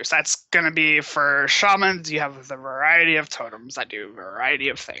from the others. That's going to be for shamans, you have the variety of totems that do a variety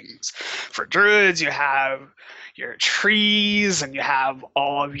of things. For druids, you have your trees and you have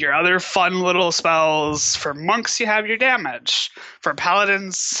all of your other fun little spells. For monks, you have your damage. For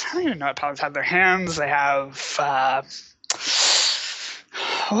paladins, I don't even know what paladins have. Their hands, they have...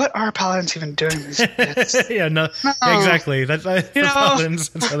 what are paladins even doing these days? No, exactly. That's paladins.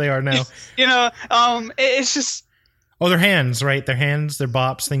 That's how they are now. It's just. Oh, their hands, right? Their hands, their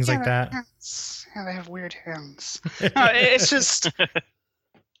bops, things like that. Yeah, they have weird hands. It's just.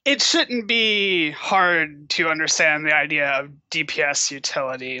 It shouldn't be hard to understand the idea of DPS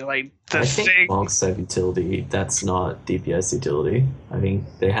utility. Like I think monks have utility that's not DPS utility. I mean,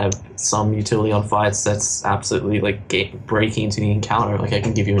 they have some utility on fights that's absolutely breaking into the encounter. Like I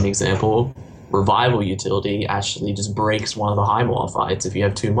can give you an example. Revival utility actually just breaks one of the high wall fights if you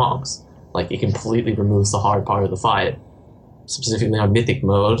have 2 monks. Like it completely removes the hard part of the fight. Specifically on mythic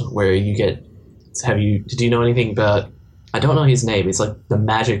mode, where you get. Did you know anything about I don't know his name. He's like the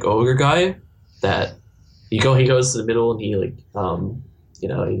magic ogre guy that he goes to the middle and he like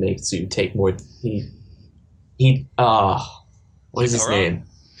he makes you take more. What is his name?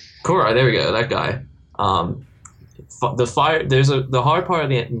 Korra. There we go. That guy. The fire. The hard part of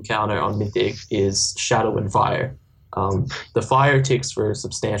the encounter on Mythic is Shadow and Fire. The fire takes for a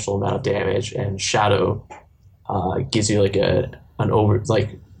substantial amount of damage, and Shadow gives you like a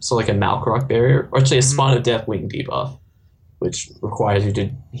Malkorok barrier, or actually a Spawn of Death wing debuff, which requires you to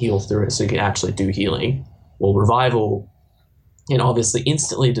heal through it so you can actually do healing. Well, Revival can obviously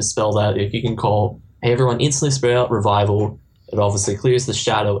instantly dispel that. If you can call, hey everyone, instantly spread out Revival, it obviously clears the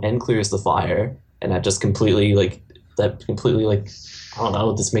Shadow and clears the fire, and that just completely I don't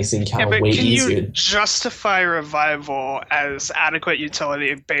know, this makes the encounter way easier. Can you justify Revival as adequate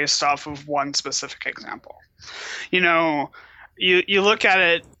utility based off of one specific example? You look at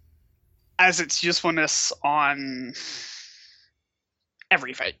it as its usefulness on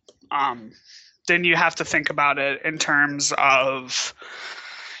every fight. Then you have to think about it in terms of,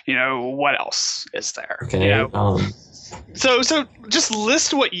 what else is there? Okay. So just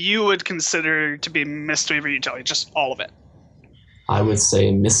list what you would consider to be Mistweaver utility, just all of it. I would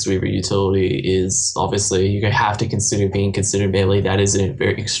say Mistweaver utility is obviously you have to being considered melee. That is a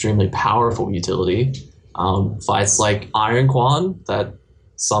very extremely powerful utility. Fights like Iron Quan that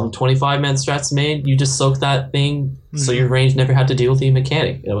some 25-man strats made, you just soak that thing so your range never had to deal with the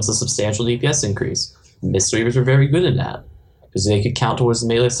mechanic. It was a substantial DPS increase. Mistweavers were very good in that because they could count towards the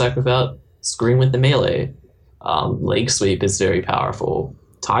melee stack without screwing with the melee. Leg Sweep is very powerful.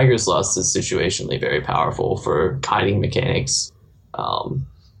 Tiger's Lust is situationally very powerful for kiting mechanics. Taunt,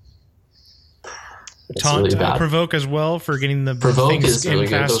 really Provoke as well for getting the Provoke things is really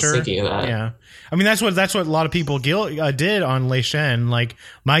faster. Good. I was thinking of that. Yeah, I mean that's what a lot of people did on Lei Shen. Like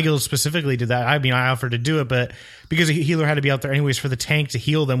my guild specifically did that. I mean I offered to do it, but because a healer had to be out there anyways for the tank to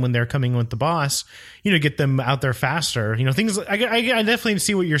heal them when they're coming with the boss, get them out there faster. Things. I definitely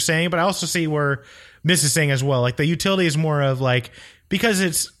see what you're saying, but I also see where Miss is saying as well. Like the utility is more of like because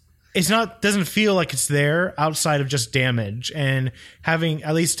it's not doesn't feel like it's there outside of just damage, and having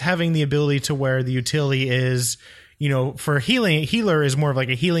the ability to where the utility is, for healer is more of like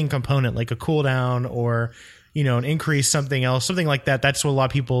a healing component, like a cooldown or, an increase, something else, something like that. That's what a lot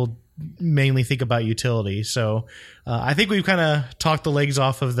of people mainly think about utility. So I think we've kind of talked the legs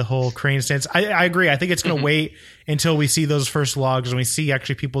off of the whole Crane stance. I agree. I think it's going to wait until we see those first logs and we see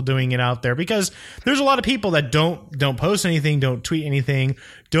actually people doing it out there, because there's a lot of people that don't post anything, don't tweet anything,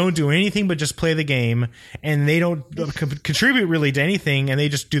 don't do anything but just play the game, and they don't contribute really to anything, and they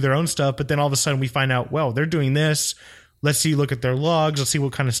just do their own stuff. But then all of a sudden we find out, well, they're doing this. Let's see, look at their logs. Let's see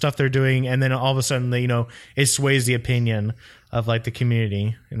what kind of stuff they're doing. And then all of a sudden, they, it sways the opinion of like the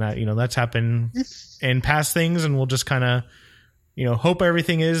community, and that, that's happened in past things, and we'll just kind of, hope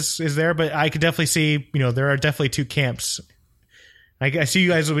everything is there. But I could definitely see, there are definitely two camps. I see you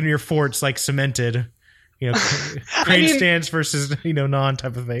guys in your forts like cemented, Crane stance versus, non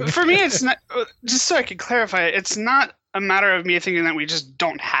type of thing. For me, it's not, just so I can clarify, it's not a matter of me thinking that we just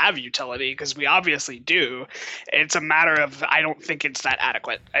don't have utility, because we obviously do. It's a matter of I don't think it's that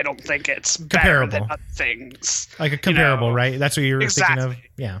adequate. I don't think it's better than other things. Like a comparable, right? That's what you're thinking of?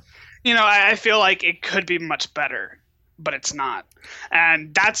 Yeah. I feel like it could be much better, but it's not.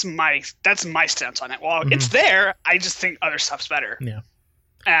 And that's my stance on it. Well, it's there. I just think other stuff's better. Yeah.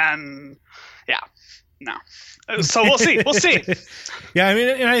 And yeah. No. So we'll see. We'll see. Yeah, I mean,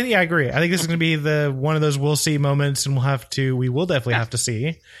 and I agree. I think this is going to be one of those we'll see moments, and we will definitely have to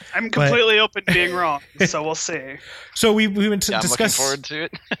see. I'm completely open to being wrong, so we'll see. So we went to discuss. I'm looking forward to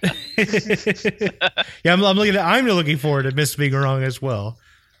it. Yeah, I'm looking forward to Miss being wrong as well.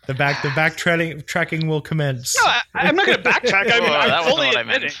 The tracking will commence. No, I'm not going to backtrack. I'm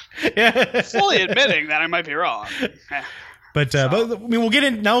fully Yeah. admitting that I might be wrong. Yeah. But we'll get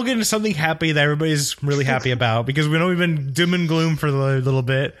into something happy that everybody's really happy about, because we know we've been doom and gloom for a little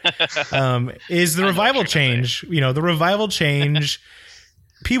bit. Is the revival change? The revival change.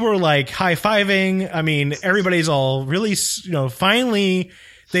 People are like high-fiving. I mean, everybody's all really, finally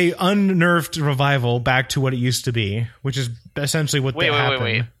they unnerved revival back to what it used to be, which is essentially what happened.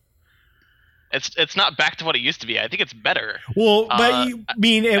 Wait. It's not back to what it used to be. I think it's better. Well, but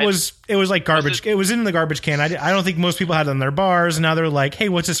it was like garbage. It was in the garbage can. I don't think most people had it on their bars. And now they're like, hey,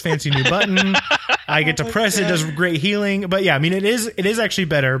 what's this fancy new button? I get to press it. Does great healing. But yeah, I mean, it is actually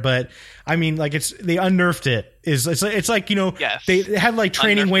better. But I mean, like they unnerved it. It's like yes. They had like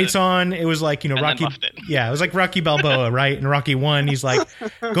training Unnerfed weights it. on. It was like Rocky. Yeah, it was like Rocky Balboa, right? In Rocky 1, he's like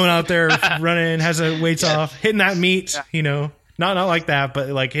going out there running, has the weights off, hitting that meat. not like that, but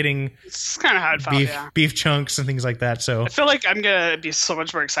like hitting It's kind of how it felt, beef chunks and things like that. So I feel like I'm gonna be so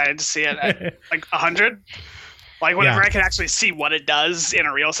much more excited to see it at like 100. Like whenever I can actually see what it does in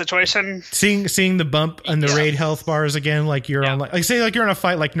a real situation. Seeing the bump on the raid health bars again, like you're on like say like you're in a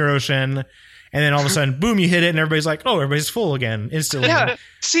fight like Neuroshen, and then all of a sudden boom, you hit it and everybody's like, oh, everybody's full again instantly. Yeah.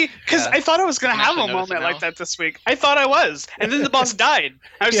 See, because I thought I was gonna have a moment like that this week. I thought I was, and then the boss died.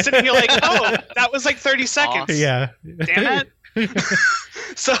 I was sitting here like, oh, that was like 30 seconds. Yeah. Damn it.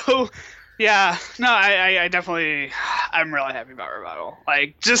 So. Yeah, no, I definitely, I'm really happy about Revival.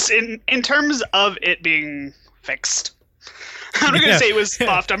 Like, just in terms of it being fixed. I'm not going to say it was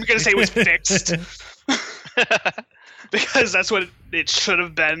buffed, I'm going to say it was fixed. Because that's what it should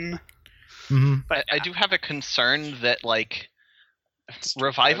have been. Mm-hmm. But I do have a concern that, like,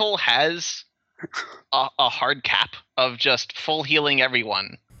 Revival has a hard cap of just full healing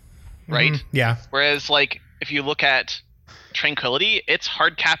everyone, right? Mm-hmm. Yeah. Whereas, like, if you look at Tranquility, its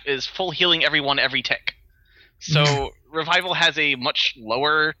hard cap is full healing everyone every tick. So Revival has a much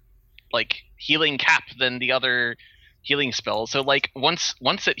lower like healing cap than the other healing spells. So like once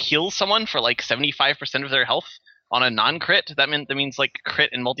it heals someone for like 75% of their health on a non-crit, that means like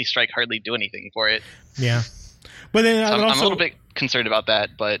crit and multi-strike hardly do anything for it. Yeah. But then so I'm a little bit concerned about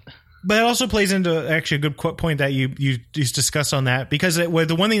that, but it also plays into actually a good point that you discussed on that, because the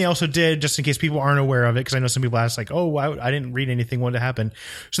one thing they also did, just in case people aren't aware of it, because I know some people ask like, oh, I didn't read anything, what happened.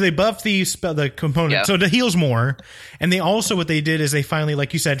 So they buffed the component, so it heals more. And they also, what they did is they finally,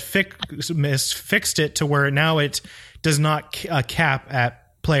 like you said, fixed it to where now it does not cap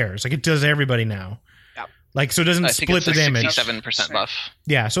at players. Like it does everybody now. Yep. Like, so it doesn't split the damage. 67% buff.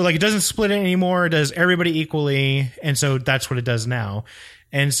 Yeah. So like it doesn't split it anymore. It does everybody equally. And so that's what it does now.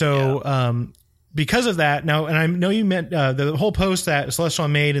 And so, because of that now, and I know you meant, the whole post that Celestial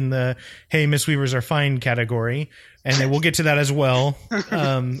made in the, hey, Mistweavers are fine category. And then we'll get to that as well,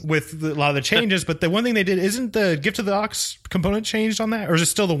 with a lot of the changes. But the one thing they did, isn't the Gift of the Ox component changed on that? Or is it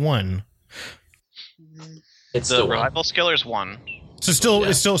still the 1? It's the Revival Skiller's 1. So it's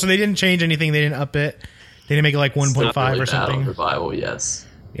still, so they didn't change anything. They didn't up it. They didn't make it like 1.5 really or something. Revival, yes.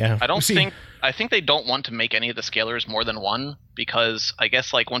 Yeah. I think they don't want to make any of the scalers more than 1, because I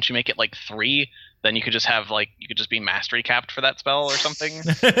guess like once you make it like 3, then you could just be mastery capped for that spell or something.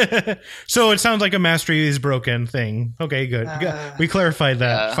 So it sounds like a mastery is broken thing. Okay, good. We clarified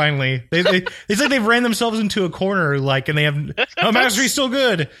that finally. It's like they've ran themselves into a corner, like, and they have mastery's still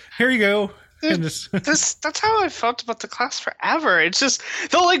good. Here you go. That's how I felt about the class forever. It's just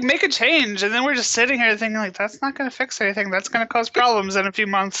they'll like make a change, and then we're just sitting here thinking like that's not going to fix anything. That's going to cause problems in a few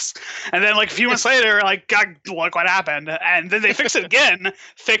months. And then like a few months later, like God, look what happened. And then they fix it again,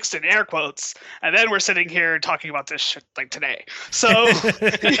 fixed in air quotes. And then we're sitting here talking about this shit like today. So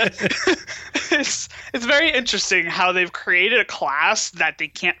it's very interesting how they've created a class that they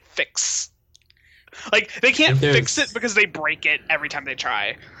can't fix. Like they can't fix it because they break it every time they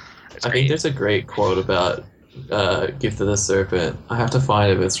try. I think there's a great quote about Gift of the Serpent. I have to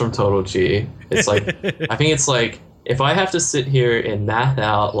find it. It's from Total G. It's like, I think it's like, if I have to sit here and math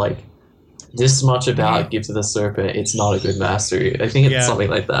out like this much about Gift of the Serpent, it's not a good mastery. I think it's something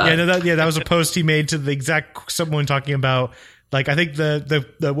like that. That was a post he made to the exact someone talking about, like, I think the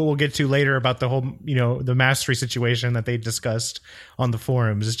what we'll get to later about the whole, the mastery situation that they discussed on the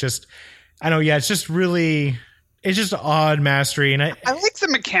forums. It's just, I know, it's just really... It's just odd mastery, and I like the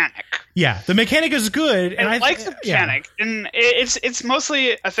mechanic. Yeah, the mechanic is good, and I like the mechanic, and it's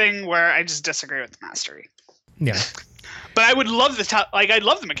mostly a thing where I just disagree with the mastery. Yeah, but I would love I'd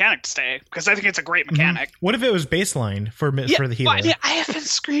love the mechanic to stay because I think it's a great mechanic. Mm-hmm. What if it was baseline for the healer? I have been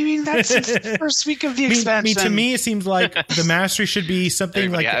screaming that since the first week of the expansion. To me, it seems like the mastery should be something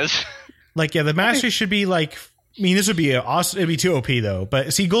the mastery should be like. I mean, this would be awesome. It'd be too OP though.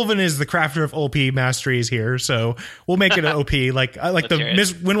 But see, Gul'vin is the crafter of OP masteries here, so we'll make it an OP. Like I like the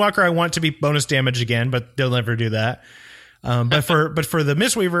Windwalker. I want to be bonus damage again, but they'll never do that. But for the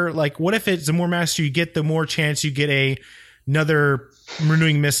Mistweaver, like, what if it's the more mastery you get, the more chance you get another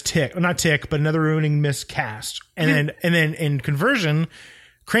renewing mist tick, or not tick, but another renewing mist cast, and then in conversion.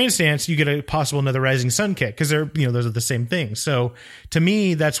 Crane Stance, you get a possible another Rising Sun kick because they're those are the same thing. So to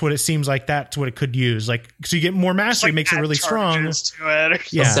me, that's what it seems like. That's what it could use. Like, so you get more mastery, like makes it really strong.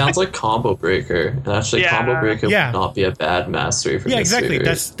 It sounds like Combo Breaker, and actually Combo Breaker would not be a bad mastery for exactly.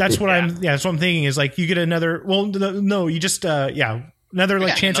 That's what that's what I'm thinking is like you get another. Well, no, you just another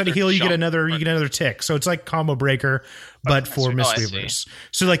like chance out of heal. You get another tick. So it's like Combo Breaker, but for Mistweavers.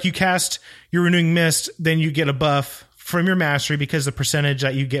 So like you cast your Renewing Mist, then you get a buff from your mastery because the percentage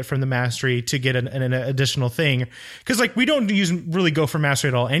that you get from the mastery to get an additional thing. Because like we don't really go for mastery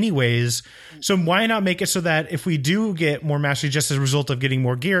at all anyways. So why not make it so that if we do get more mastery just as a result of getting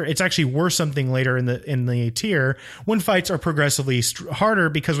more gear, it's actually worth something later in the tier when fights are progressively harder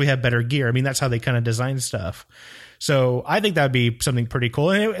because we have better gear. I mean, that's how they kind of design stuff. So I think that would be something pretty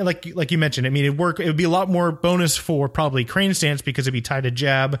cool. And like you mentioned, I mean, it would be a lot more bonus for probably Crane Stance because it'd be tied to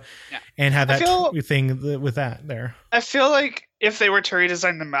jab and have that thing with that there. I feel like if they were to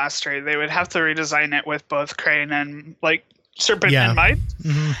redesign the mastery, they would have to redesign it with both Crane and like Serpent in mind.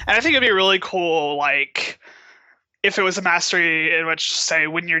 Mm-hmm. And I think it'd be really cool, like if it was a mastery in which, say,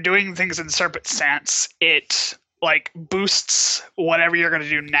 when you're doing things in Serpent Stance, it like boosts whatever you're going to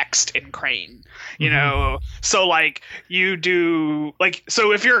do next in Crane, you know? So like you do like,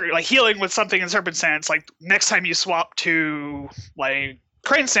 so if you're like healing with something in Serpent Stance, like next time you swap to like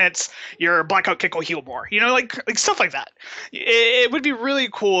Crane Stance, your Blackout Kick will heal more, you know, like stuff like that. It would be really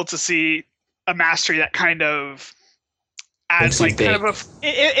cool to see a mastery that kind of adds like kind of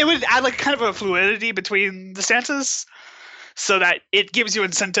it would add like kind of a fluidity between the stances so that it gives you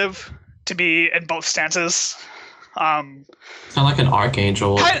incentive to be in both stances. Kind of like an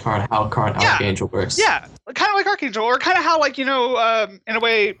Archangel, how current Archangel works. Yeah, kind of like Archangel, or kind of how, like, you know, in a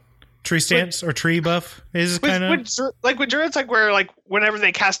way, tree stance or tree buff is kind of like with Druids, like where like whenever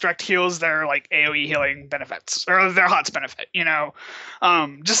they cast direct heals, they're like AoE healing benefits or their HOTS benefit. You know,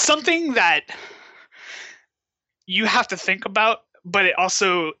 just something that you have to think about, but it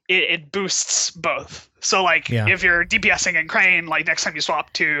also it boosts both. So like if you're DPSing in Crane, like next time you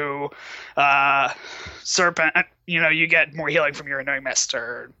swap to Serpent, you know, you get more healing from your Annoying Mist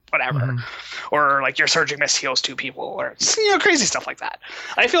or whatever, or like your Surging Mist heals 2 people, or, you know, crazy stuff like that.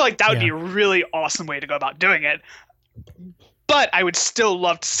 I feel like that would be a really awesome way to go about doing it. But I would still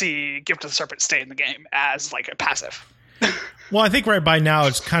love to see Gift of the Serpent stay in the game as like a passive. Well, I think right by now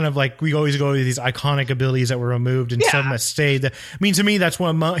it's kind of like we always go with these iconic abilities that were removed and some that stayed. I mean, to me, that's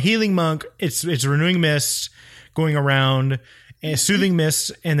one Healing Monk. It's Renewing Mist going around, and Soothing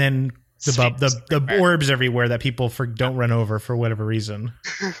Mist, and then the orbs everywhere that people don't run over for whatever reason.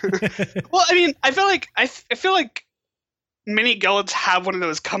 Well, I mean, I feel like many guilds have one of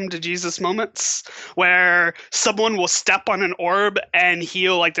those come to Jesus moments where someone will step on an orb and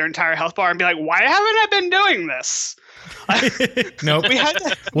heal like their entire health bar and be like, "Why haven't I been doing this?" Nope.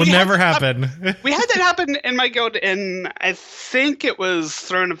 Will never happen. We had that happen in my guild in, I think it was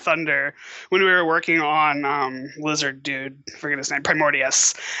Throne of Thunder, when we were working on Lizard Dude, forget his name,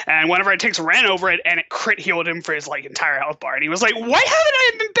 Primordius, and one of our tanks ran over it and it crit healed him for his like entire health bar, and he was like, "Why haven't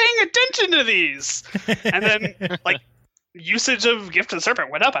I been paying attention to these?" And then like usage of Gift of the Serpent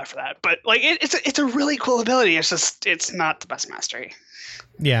went up after that. But like it's a really cool ability. It's just it's not the best mastery.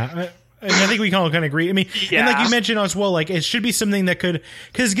 Yeah. And I think we all kind of agree. I mean, and like you mentioned as well, like it should be something that could,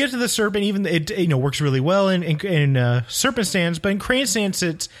 because Gift of the Serpent, even it works really well in Serpent Stance, but in Crane Stance,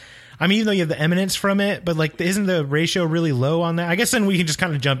 it's, I mean, even though you have the eminence from it, but like isn't the ratio really low on that? I guess then we can just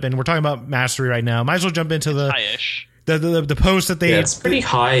kind of jump in. We're talking about mastery right now. Might as well jump into the high-ish. The post that they... Yeah, it's pretty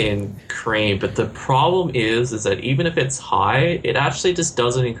high in Crane, but the problem is that even if it's high, it actually just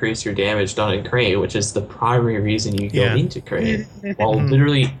doesn't increase your damage done in Crane, which is the primary reason you go into Crane. While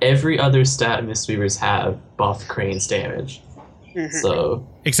literally every other stat Mistweavers have buff Crane's damage. So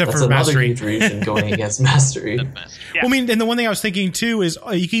except that's for mastery, huge reason going against mastery. Well, I mean, and the one thing I was thinking too is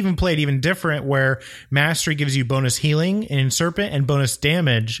you can even play it even different, where mastery gives you bonus healing in Serpent and bonus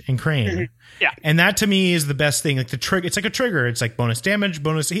damage in Crane. Yeah, and that to me is the best thing. Like the trigger, it's like a trigger. It's like bonus damage,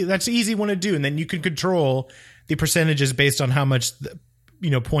 bonus. That's the easy one to do, and then you can control the percentages based on how much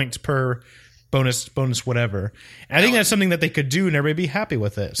points per bonus whatever. And I think that's something that they could do and everybody be happy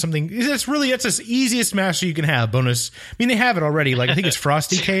with it. Something that's the easiest mastery you can have. Bonus. I mean, they have it already. Like I think it's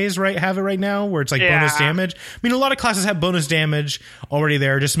Frosty K's have it right now, where it's like bonus damage. I mean, a lot of classes have bonus damage already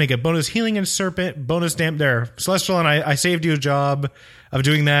there. Just make it bonus healing and Serpent, bonus there. Celestial, and I saved you a job of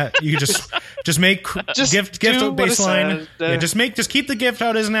doing that. You could just make gift baseline. Just keep the gift how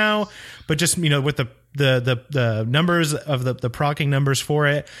it is now, but just with the numbers of the proccing numbers for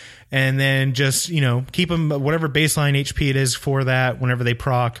it, and then just keep them whatever baseline HP it is for that whenever they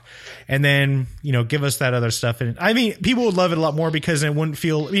proc, and then give us that other stuff. And I mean, people would love it a lot more because it wouldn't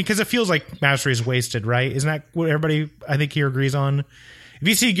feel, because it feels like mastery is wasted, right? Isn't that what everybody I think here agrees on? If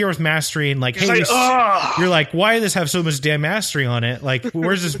you see gear with mastery and you're like, why does this have so much damn mastery on it? Like,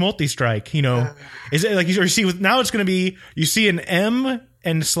 where's this multi-strike? Is it like you see with now it's going to be, you see an M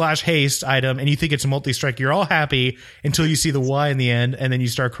and / haste item and you think it's a multi-strike, you're all happy until you see the Y in the end and then you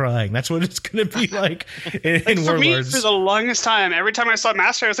start crying. That's what it's going to be like in like for Warlords. me, for the longest time, every time I saw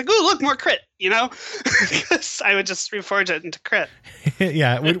Master, I was like, "Ooh, look, more crit!" You know, because I would just reforge it into crit.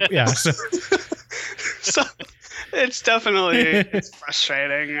 yeah. So it's definitely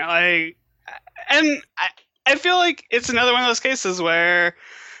frustrating. I feel like it's another one of those cases where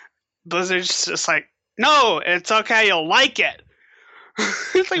Blizzard's just like, no, it's okay, you'll like it.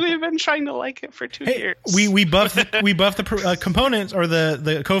 It's like we've been trying to like it for 2 years. We buff the components or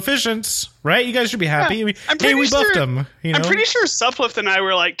the coefficients, right? You guys should be happy. Yeah, we buffed them. You know? I'm pretty sure Suplift and I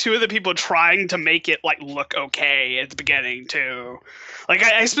were like two of the people trying to make it like look okay at the beginning too. Like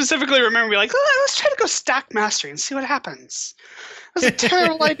I specifically remember being like, oh, let's try to go stack mastery and see what happens. That was a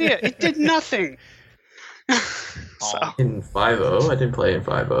terrible idea. It did nothing. So In 5.0, I didn't play in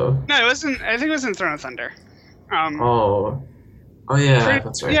 5.0. no, it wasn't. I think it was in Throne of Thunder. Oh yeah,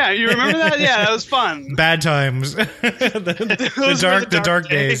 that's right. Yeah, you remember that? Yeah, that was fun. Bad times. the dark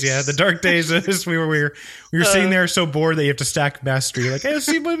days. Yeah, the dark days. We were sitting there so bored that you have to stack mastery. Like, hey, let's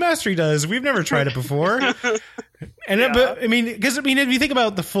see what mastery does. We've never tried it before. And but I mean, because if you think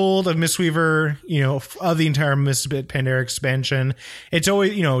about the fold of Mistweaver, of the entire Misfit Pandora expansion, it's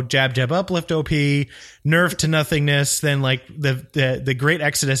always jab uplift OP, nerf to nothingness, then like the Great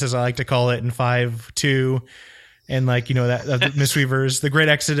Exodus, as I like to call it, in 5.2. And like, that Mistweavers, the Great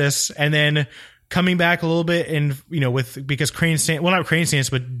Exodus, and then coming back a little bit and, because Crane Stance, well, not Crane Stance,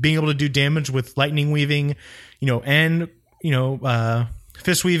 but being able to do damage with Lightning Weaving, and,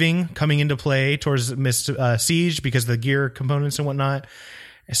 Fist Weaving coming into play towards Siege because of the gear components and whatnot.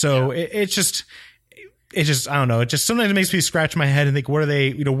 So it's just, I don't know. It just sometimes makes me scratch my head and think, what are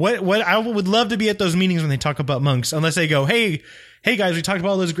they, what I would love to be at those meetings when they talk about monks, unless they go, hey guys, we talked about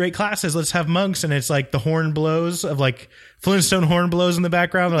all those great classes. Let's have monks. And it's like the horn blows of like Flintstone horn blows in the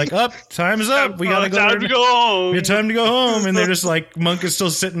background. They're like, time's up. We got to go. Time to go home. It's time to go home. And they're just like, monk is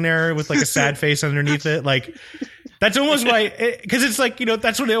still sitting there with like a sad face underneath it. Like, that's almost like, because it's like,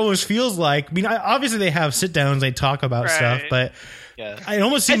 that's what it almost feels like. I mean, obviously they have sit downs, they talk about stuff, but it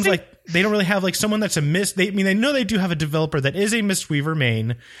almost seems like they don't really have like someone that's they know they do have a developer that is a Mistweaver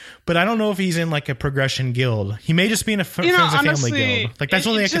main, but I don't know if he's in like a progression guild. He may just be in a friends and family guild. Like that's the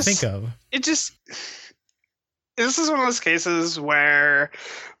only thing I can think of. This is one of those cases where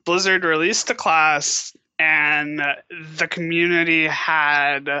Blizzard released a class and the community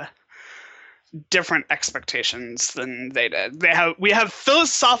had different expectations than they did. We have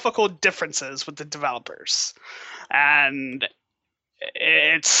philosophical differences with the developers, and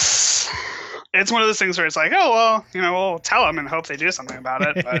it's one of those things where it's like, oh well, we'll tell them and hope they do something about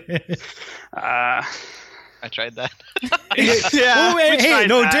it. But I tried that. Yeah,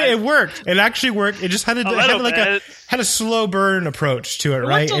 it worked. It actually worked. It just had a slow burn approach to it,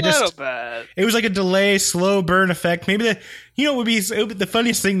 right? It was like a delay, slow burn effect. Maybe the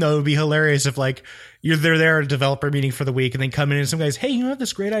funniest thing though would be hilarious if like they're there at a developer meeting for the week and then come in and some guys, hey, you have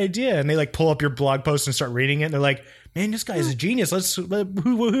this great idea, and they like pull up your blog post and start reading it, and they're like, man, this guy's a genius.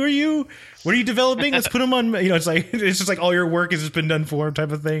 Who are you? What are you developing? Let's put him on. It's just like all your work has just been done for him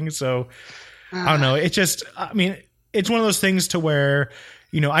type of thing. So I don't know. It's just, I mean, it's one of those things to where,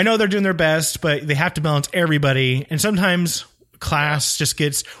 I know they're doing their best, but they have to balance everybody. And sometimes class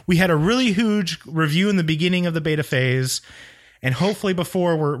just we had a really huge review in the beginning of the beta phase. And hopefully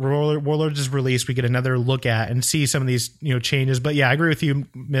before Warlords is released, we get another look at and see some of these, changes. But yeah, I agree with you,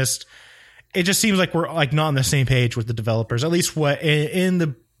 Mist. It just seems like we're like not on the same page with the developers, at least in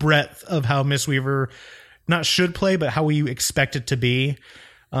the breadth of how Mistweaver not should play, but how we expect it to be.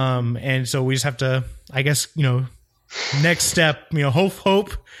 And so we just have to, I guess, next step,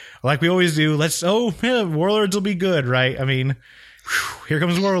 hope, like we always do. Warlords will be good, right? I mean, here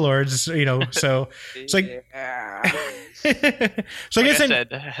comes Warlords, so it's like, so I guess I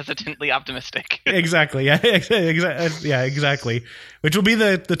said hesitantly optimistic. Exactly. Yeah. Exactly. Which will be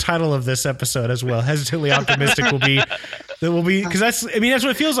the title of this episode as well. Hesitantly optimistic will be because that's what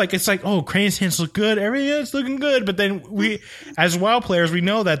it feels like. It's like, oh, Crane Stance look good. Everything's looking good. But then we, as WoW players, we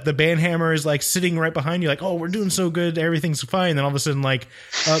know that the banhammer is like sitting right behind you. Like, oh, we're doing so good. Everything's fine. Then all of a sudden, like,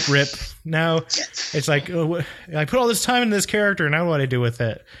 rip. Now it's like, oh, I put all this time into this character. Now what do I do with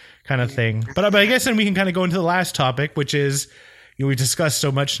it? Kind of thing. But I guess then we can kind of go into the last topic, which is, we discussed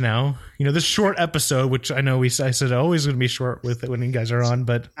so much now. This short episode, which I know I said always going to be short with it when you guys are on,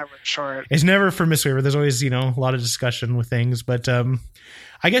 but never short. It's never for Mistweaver. There's always, a lot of discussion with things. But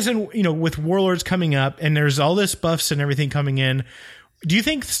I guess, with Warlords coming up and there's all this buffs and everything coming in, do you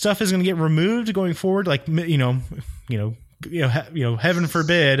think stuff is going to get removed going forward? Like, heaven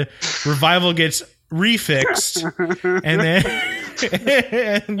forbid, Revival gets refixed and then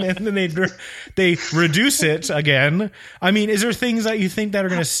and then they reduce it again. I mean, is there things that you think that are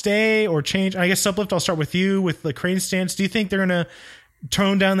going to stay or change? I guess Suplift, I'll start with you with the crane stance. Do you think they're going to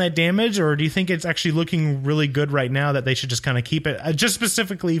tone down that damage, or do you think it's actually looking really good right now that they should just kind of keep it just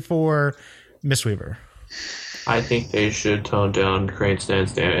specifically for Mistweaver? I think they should tone down crane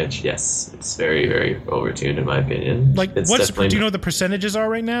stance damage. Yes, it's very, very overtuned in my opinion. Like, It's do definitely- you know what the percentages are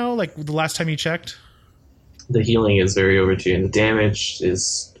right now? Like the last time you checked? The healing is very overtuned. The damage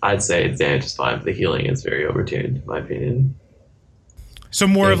is, I'd say the damage is fine, but the healing is very overtuned in my opinion. So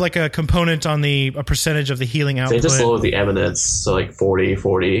more Yeah. of like a component on a percentage of the healing They output. just lower the eminence, so like 40,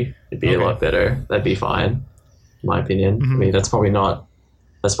 it'd be Okay. a lot better. That'd be fine, in my opinion. Mhm. I mean, that's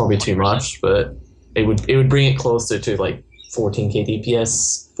probably too much, but it would bring it closer to like 14k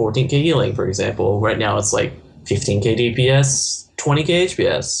DPS, 14k healing, for example. Right now it's like 15k DPS, 20k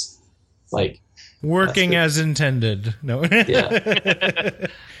HPS. Like, Working That's as intended. No. yeah.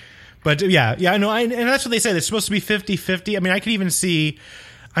 But yeah, no, and that's what they said. It's supposed to be 50-50. I mean, I could even see,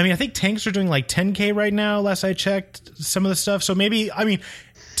 I think tanks are doing like 10K right now, last I checked some of the stuff. So maybe, I mean,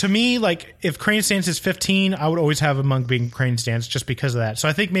 to me, like if crane stance is 15, I would always have a monk being crane stance just because of that. So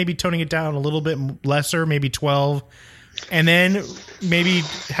I think maybe toning it down a little bit lesser, maybe 12, and then maybe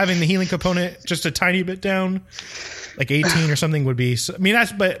having the healing component just a tiny bit down, like 18 or something would be. I mean,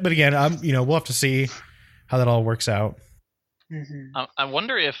 but again, we'll have to see how that all works out. Mhm. I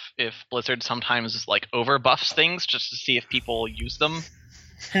wonder if Blizzard sometimes like over buffs things just to see if people use them.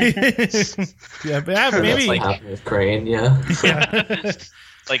 Yeah, but That's maybe. what happened with crane, yeah. Yeah.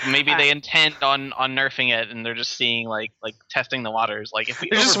 Like maybe they intend on nerfing it, and they're just seeing like testing the waters. Like if we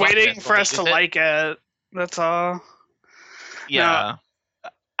They're just overbuff waiting this, for will us they to use it? like it. That's all. Yeah.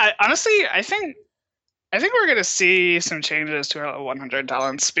 I honestly, I think we're gonna see some changes to our 100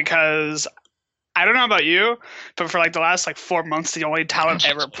 talents because I don't know about you, but for like the last like 4 months, the only talent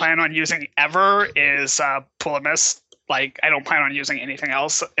I ever plan on using ever is Pull a Mist. Like I don't plan on using anything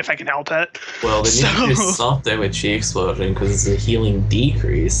else if I can help it. Well, they need to do something with Chi Explosion because it's a healing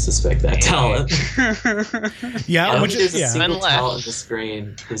decrease to spec that talent. Yeah, I don't which think there's is a single Unless- talent in the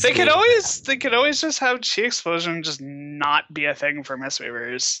screen. They could always just have Chi Explosion just not be a thing for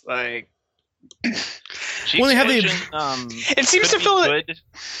Mistweavers. Like Cheek Well, they have the- Explosion, it seems could to fill be it. good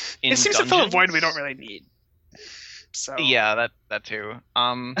in It seems to fill a dungeons. void we don't really need. So Yeah, that too.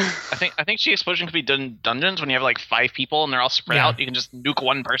 I think Chi Explosion could be done in dungeons when you have like 5 people and they're all spread Yeah. out. You can just nuke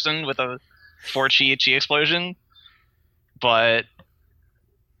one person with a 4 Chi Explosion. But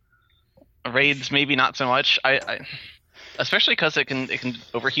raids maybe not so much. I especially because it can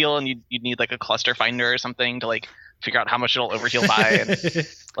overheal and you need like a cluster finder or something to like figure out how much it'll overheal by. And,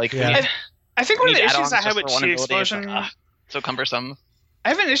 like Yeah. we need, I think we one of need the issues add-ons I have just with for one Chi ability. It's Explosion. like, so cumbersome. I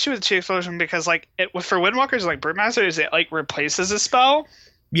have an issue with Chi Explosion because, like, for Windwalkers like Brewmaster, is it like replaces a spell,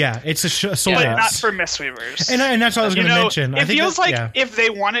 yeah, it's a soul but dance. not for Mistweavers. and that's what I was You going to know, mention. I it think feels that- like yeah. if they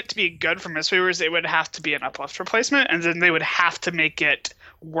want it to be good for Mistweavers, it would have to be an uplift replacement, and then they would have to make it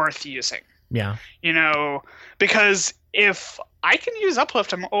worth using. Yeah. You know, because if I can use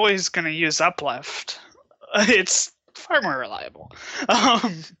uplift, I'm always going to use uplift. It's far more reliable.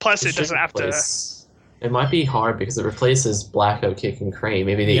 Plus, it doesn't have to. It might be hard because it replaces Blackout, Kick, and Crane.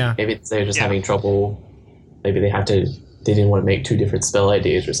 Maybe they're just Yeah. having trouble. Maybe they didn't want to make 2 different spell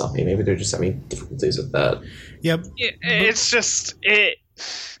IDs or something. Maybe they're just having difficulties with that. Yep. It's just it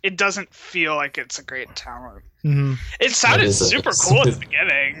doesn't feel like it's a great talent. Hmm. It sounded is a- super cool at the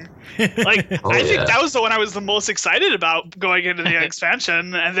beginning. Like Oh, I think yeah. that was the one I was the most excited about going into the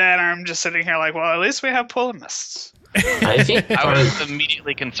expansion, and then I'm just sitting here like, well, at least we have Pull Mists. I think I part was of-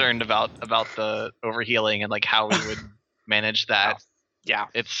 immediately concerned about the overhealing and like how we would manage that. Yeah,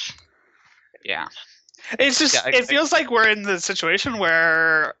 It's yeah. It's just Yeah, it feels like we're in the situation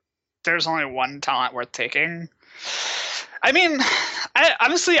where there's only one talent worth taking. I mean,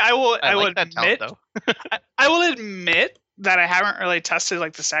 honestly, I will like that admit talent though. I will admit that I haven't really tested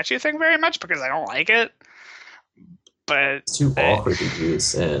like the statue thing very much because I don't like it. But it's too awkward to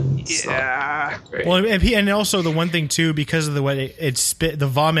use, and it's yeah, not great. Well, and also the one thing too, because of the way it spit, the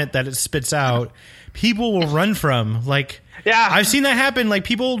vomit that it spits out, people will run from. Like yeah. I've seen that happen. Like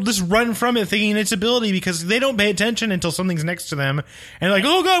people just run from it, thinking its ability because they don't pay attention until something's next to them, and like,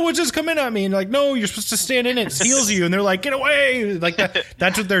 oh god, what's this coming at me? And like, no, you're supposed to stand in it. It heals you, and they're like, get away! Like that.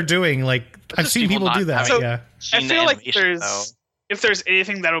 That's what they're doing. Like I've seen people people do not that. having- Yeah. I Seen the feel like animation, though. if there's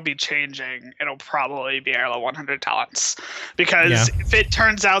anything that'll be changing, it'll probably be Arla 100 talents. Because Yeah. if it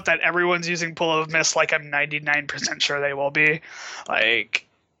turns out that everyone's using Pull of Mist, like I'm 99% sure they will be, like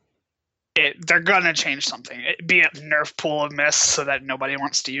they're gonna change something. Be it nerf Pool of Mist so that nobody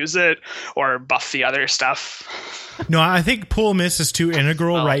wants to use it, or buff the other stuff. No, I think Pool of Mist is too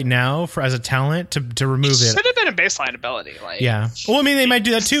integral right now as a talent to remove it. Should have been a baseline ability. Yeah. Well, I mean, they might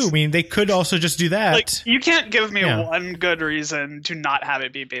do that too. I mean, they could also just do that. Like, you can't give me one good reason to not have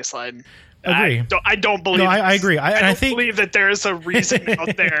it be baseline. Agree. I don't believe. No, I agree. I don't believe that there is a reason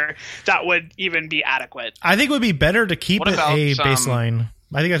out there that would even be adequate. I think it would be better to keep it a baseline.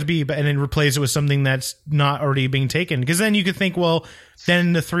 I think that would be, and then replace it with something that's not already being taken. Because then you could think, well,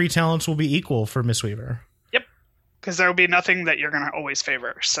 then the 3 talents will be equal for Mistweaver. Yep. Because there will be nothing that you're going to always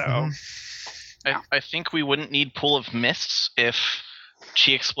favor. So, I think we wouldn't need Pool of Mists if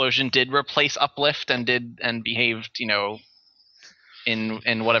Chi Explosion did replace Uplift and behaved,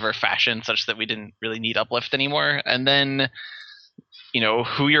 in whatever fashion, such that we didn't really need Uplift anymore. And then,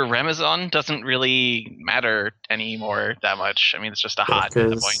 who your Rem is on doesn't really matter anymore that much. I mean, it's just a hot at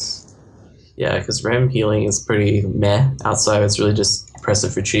the point. Yeah, because Rem healing is pretty meh. Outside, it's really just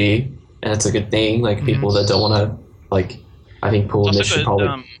oppressive for Chi, and it's a good thing. Like, people that don't want to, I think Pool of Mist should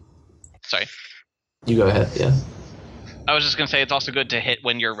probably... sorry. You go ahead, yeah. I was just going to say it's also good to hit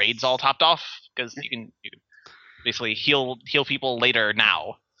when your raid's all topped off, because you can basically heal people later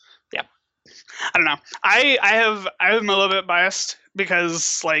now. Yeah. I don't know. I'm a little bit biased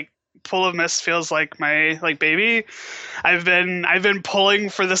because Pool of Mist feels like my baby. I've been pulling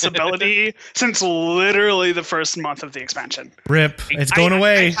for this ability since literally the first month of the expansion. Rip. It's going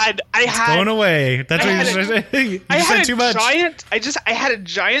away. It's going away. That's what you said too much. I had a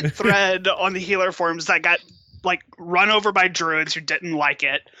giant thread on the healer forums that got run over by druids who didn't like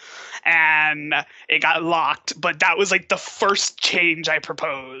it. And it got locked, but that was the first change I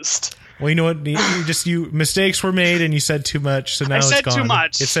proposed. Well, you know what? You mistakes were made, and you said too much, so now it's gone. I said too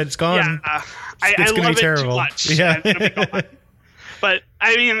much. It said it's gone. Yeah, it's going to be terrible. Too much. Yeah. But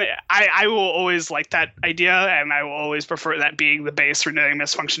I mean, I will always like that idea, and I will always prefer that being the base renewing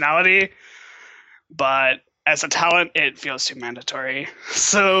Mist functionality. But as a talent, it feels too mandatory.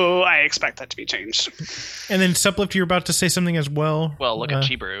 So I expect that to be changed. And then Suplift, you're about to say something as well. Well, look at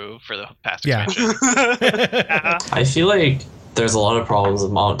Chiburu for the past expansion. Yeah. I feel like there's a lot of problems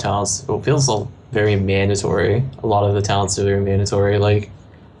with mono talents. It feels very mandatory. A lot of the talents are very mandatory.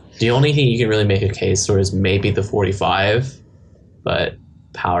 The only thing you can really make a case for is maybe the 45, but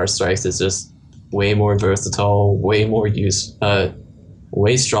Power Strikes is just way more versatile, way more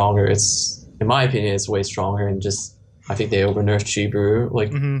way stronger. In my opinion, it's way stronger, and I think they over-nerfed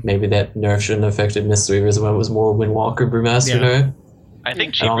Chiburu. Maybe that nerf shouldn't have affected Mistweavers when it was more Windwalker Brewmaster nerf. I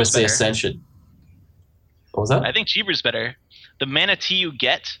think Chiburu's and obviously better. Ascension. What was that? I think Chiburu's better. The mana T you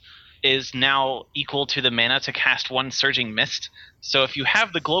get is now equal to the mana to cast 1 Surging Mist. So if you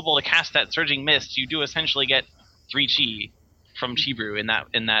have the global to cast that Surging Mist, you do essentially get 3 Chi from Chiburu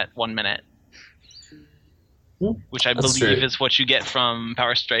in that 1 minute. Which I believe is what you get from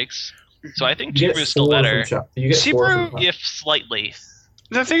Power Strikes. So I think Chiburu is still better. Chiburu, if slightly.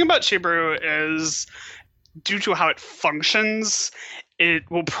 The thing about Chiburu is, due to how it functions, it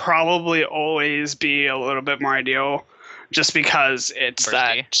will probably always be a little bit more ideal, just because it's Bursty.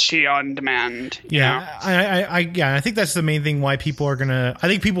 that Chi on demand. Yeah, I think that's the main thing why people are gonna. I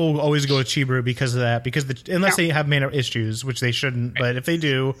think people will always go with Chiburu because of that. Because unless they have mana issues, which they shouldn't, but if they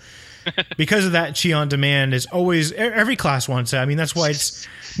do, because of that, Chi on demand is always every class wants it. I mean, that's why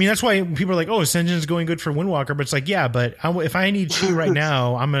that's why people are like, "Oh, Ascension is going good for Windwalker," but it's yeah, but if I need Chi right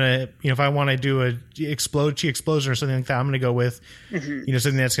now, I'm gonna, if I want to do a Chi Explosion or something like that, I'm gonna go with,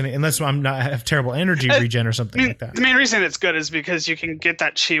 something that's gonna, unless I'm not have terrible energy regen or something like that. The main reason it's good is because you can get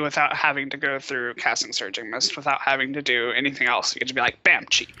that Chi without having to go through casting Surging Mist, without having to do anything else. You can just be bam,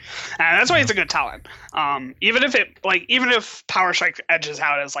 Chi, and that's why it's a good talent. Even if Power Strike edges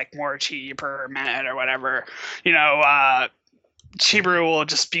out as more Chi per minute or whatever, Chiburu will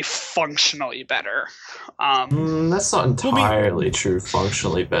just be functionally better. That's not entirely true.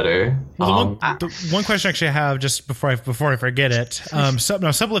 Functionally better. The one question actually I have just before I forget it. Now,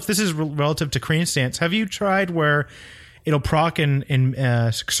 Suplift, this is relative to Crane Stance. Have you tried where it'll proc in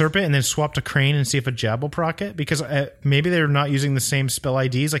Serpent and then swap to Crane and see if a Jab will proc it? Because maybe they're not using the same spell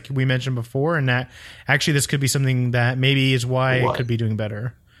IDs like we mentioned before, and that actually this could be something that maybe is why it could be doing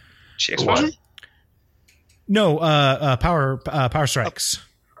better. Chi Explosion? No, Power Strikes.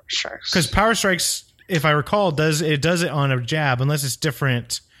 Because Power Strikes, if I recall, does it on a Jab unless it's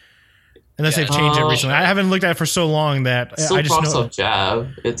different. Unless they've changed it recently. I haven't looked at it for so long that I just know. Jab.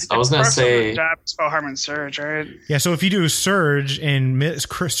 I was gonna say Jab, Spell Harm and Surge, right? Yeah. So if you do Surge and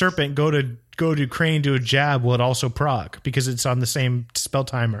Serpent, go go to Crane do a jab, will it also proc because it's on the same spell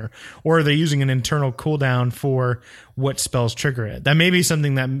timer? Or are they using an internal cooldown for what spells trigger it? That may be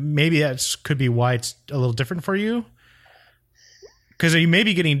something that could be why it's a little different for you. Because you may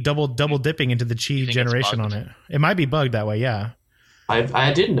be getting double dipping into the chi generation on it. It might be bugged that way, yeah.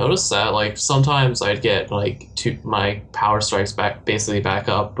 I did notice that. Like sometimes I'd get like my power strikes back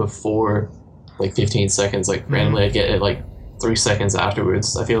up before like 15 seconds. Like randomly I'd get it like 3 seconds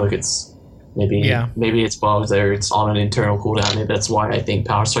afterwards. I feel like it's maybe it's bugged there. It's on an internal cooldown. Maybe that's why I think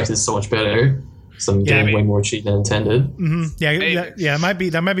power strikes is so much better. So I'm getting way more cheat than intended. Mm-hmm. Yeah, it might be.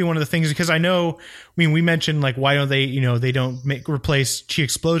 That might be one of the things because I know. I mean, we mentioned like why don't they? They don't replace Chi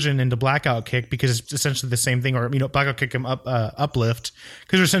Explosion into Blackout Kick because it's essentially the same thing, or Blackout Kick and Uplift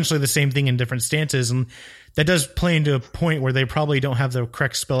because they're essentially the same thing in different stances, and that does play into a point where they probably don't have the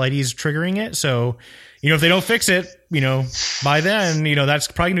correct spell IDs triggering it. So, if they don't fix it, by then, that's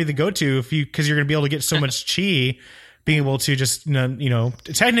probably gonna be the go-to because you're gonna be able to get so much Chi. Being able to just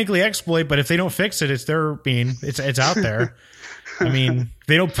technically exploit, but if they don't fix it, it's out there. I mean,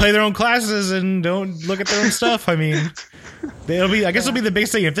 they don't play their own classes and don't look at their own stuff. I mean, it'll be the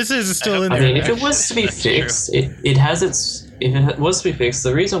biggest thing. If this is still in there, I mean, if it was to be fixed, it has its. If it was to be fixed,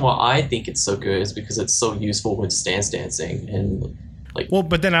 the reason why I think it's so good is because it's so useful when stance dancing and.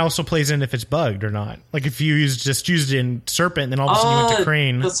 But then it also plays in if it's bugged or not. Like if you just used it in Serpent, and then all of a sudden you went to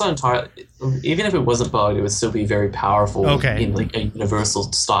Crane. That's not entirely. Even if it wasn't bugged, it would still be very powerful in like a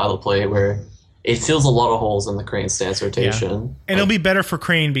universal style of play where it fills a lot of holes in the Crane stance rotation. Yeah. And it'll be better for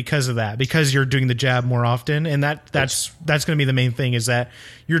Crane because of that, because you're doing the jab more often, and that's going to be the main thing is that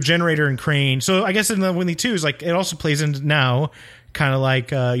your generator and Crane. So I guess in the Winley 2 is like it also plays in now. Kind of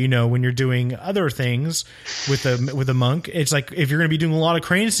like when you're doing other things with a monk, it's like if you're going to be doing a lot of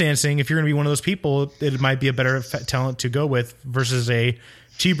Crane stancing, if you're going to be one of those people, it might be a better talent to go with versus a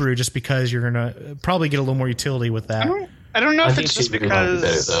Chi Brew, just because you're going to probably get a little more utility with that. I don't know if it's just because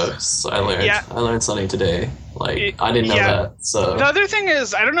better, though. So I learned something today. Like I didn't know that. So the other thing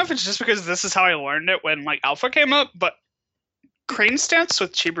is, I don't know if it's just because this is how I learned it when like Alpha came up, but Crane stance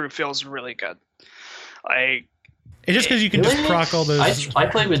with Chi Brew feels really good. Like. It's just because you can just proc all those. I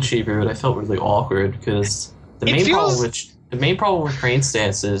played with Chi Brew, and I felt really awkward because the main problem with Crane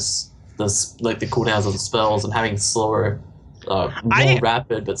stance is the cooldowns of the spells and having slower, more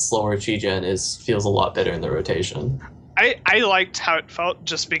rapid but slower Chi gen feels a lot better in the rotation. I liked how it felt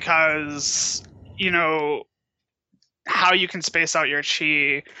just because how you can space out your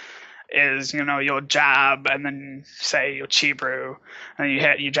Chi is you'll jab and then say you'll Chi Brew and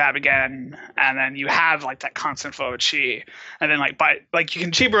you jab again and then you have like that constant flow of Chi and then you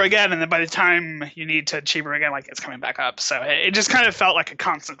can Chi Brew again and then by the time you need to Chi Brew again it's coming back up, so it just kind of felt like a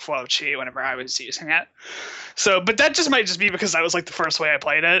constant flow of Chi whenever I was using it. So but that just might just be because that was like the first way I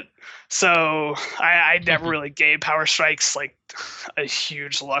played it, so I never really gave Power Strikes like a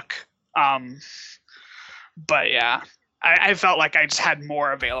huge look, but yeah, I felt like I just had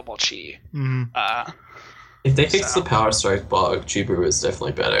more available Chi. Mm-hmm. If they fix the Power Strike bug, Chi Brew is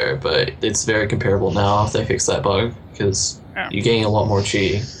definitely better, but it's very comparable now if they fix that bug, because you're getting a lot more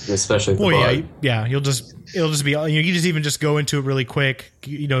Chi, especially with the bug. It'll just be, you just even just go into it really quick,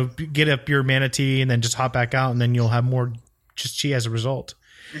 get up your Mana Tea and then just hop back out, and then you'll have more just Chi as a result.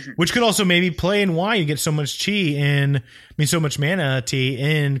 Mm-hmm. Which could also maybe play in why you get so much so much Mana Tea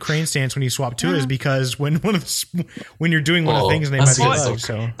in Crane stance when you swap to it, is because when you're doing one of the things and they might be bugged.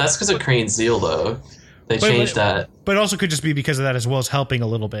 So that's because of Crane Zeal though. They changed that. But it also could just be because of that as well as helping a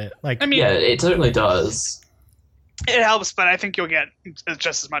little bit. It certainly does. It helps, but I think you'll get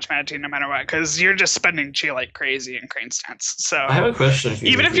just as much Mana Tea no matter what, because you're just spending Chi like crazy in Crane stance. So I have a question for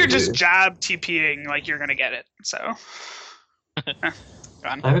you. Even if you're just jab TPing, you're gonna get it. So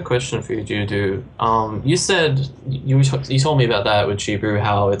I have a question for you, Judu. You said you told me about that with Chi Brew,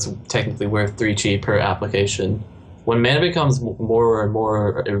 how it's technically worth 3 Chi per application. When mana becomes more and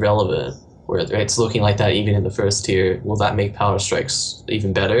more irrelevant, where it's looking like that even in the first tier, will that make Power Strikes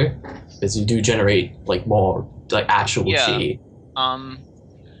even better? Because you do generate more actual Chi. I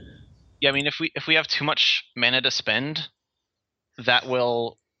mean, if we have too much mana to spend, that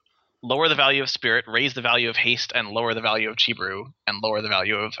will lower the value of Spirit, raise the value of Haste, and lower the value of Chi Brew, and lower the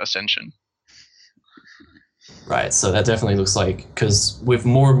value of Ascension. Right, so that definitely looks like, because with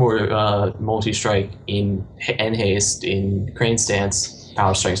more and more multi-strike and haste in Crane stance,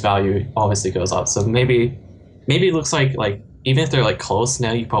 Power Strike's value obviously goes up. So maybe it looks like even if they're close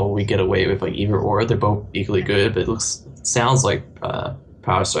now, you probably get away with either or. They're both equally good, but it sounds like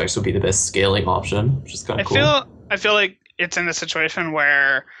Power Strikes would be the best scaling option, which is kind of cool. I feel like it's in a situation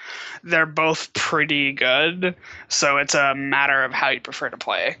where they're both pretty good, so it's a matter of how you prefer to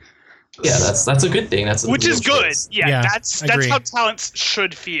play. Yeah, that's a good thing. That's which is good. choice. Yeah, that's agree. how talents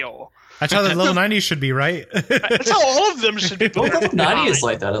should feel. That's how the level 90 should be, right? That's how all of them should be. Well, level 90 is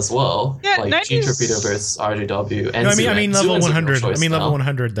like that as well. Yeah, like 90 G Torpedo versus RJW. And No, I mean level Zuen's a real 100. I choice mean level now.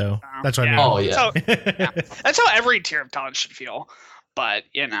 100 though. That's what I mean. Oh yeah. That's how every tier of talent should feel. But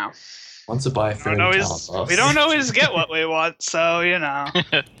Once you buy fair we don't always get what we want. So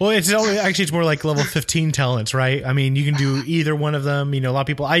Well, it's more like level 15 talents, right? I mean, you can do either one of them. A lot of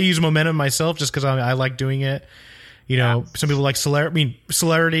people. I use momentum myself just because I like doing it. Some people like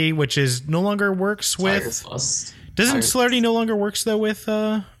celerity, which is no longer works with. Tiger's Lust. Doesn't celerity no longer works though with?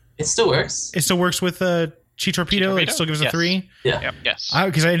 It still works. It still works with Chi Torpedo. It still gives a 3. Yeah. Yep, yes.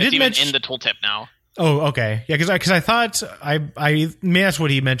 Because I It's did even mention in the tooltip now. Oh, okay. Yeah, because I thought maybe that's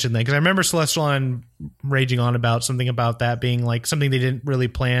what he mentioned then. Because I remember Celestalon raging on about something about that being like something they didn't really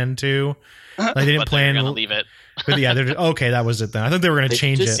plan to. Like they didn't But plan. they're gonna leave it. But yeah, okay, that was it then. I thought they were going to They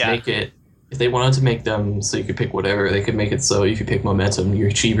change could just it. make it. If they wanted to make them so you could pick whatever, they could make it so if you pick momentum, your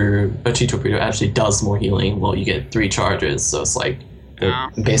Chi Torpedo actually does more healing. Well, you get 3 charges, so it's like they're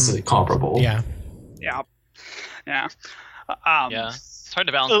basically comparable. Yeah. Yeah. Yeah. It's hard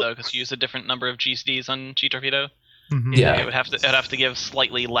to balance though because you use a different number of GCDs on Chi Torpedo. Mhm. Yeah. It would have to give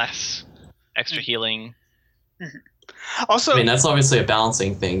slightly less extra healing. Also, I mean, that's obviously a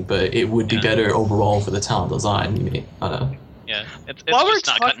balancing thing, but it would be better overall for the talent design. Yeah, it's while we're just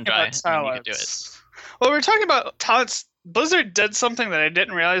not cut and dry. talking I about mean, you could do it. talents, well, we're talking about talents. Blizzard did something that I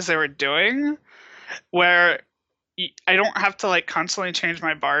didn't realize they were doing, where I don't have to like constantly change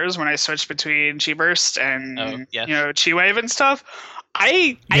my bars when I switch between Chi Burst and Chi Wave and stuff.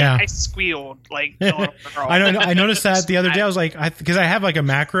 I squealed like a little girl. I noticed that the other day. I was like, because I have like a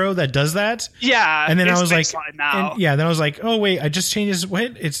macro that does that. Yeah, And then I was like, now. then I was like, oh wait, I just changed this.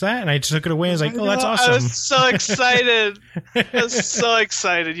 What? It's that, and I took it away. I was like, oh, that's awesome. I was so excited. I was so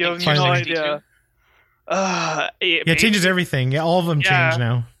excited. You have no Finally. idea. It changes everything. Yeah, all of them change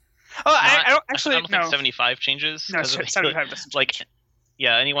now. Oh, I don't actually. I don't think 75 changes. No, 75 doesn't change.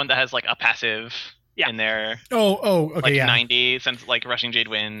 Anyone that has like a passive in there. Oh, okay, like yeah. 90 since like Rushing Jade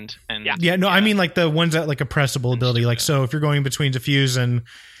Wind and I mean like the ones that like a pressable ability. Like so, if you're going between diffuse and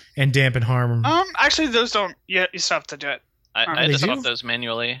dampen harm. Actually, those don't. Yeah, you still have to do it. I had to swap those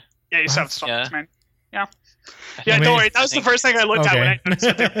manually. Yeah, you still have to swap those manually. Yeah. I Yeah, mean, don't worry. That was the first thing I looked at when I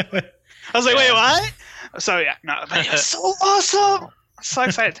noticed it. I was like, wait, what? So yeah, no, but it's so awesome. I'm so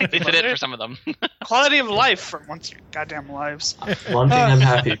excited. Thank They you, fit it Blizzard. for some of them. Quality of life for once your goddamn lives. One thing I'm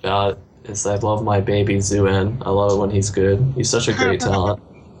happy about is I love my baby Zuen. I love it when he's good. He's such a great talent.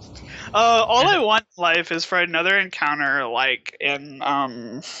 All I want in life is for another encounter like in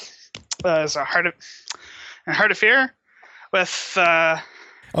Heart of Fear with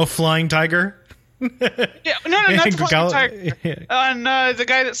Flying Tiger. yeah, no, not Flying Tiger. And the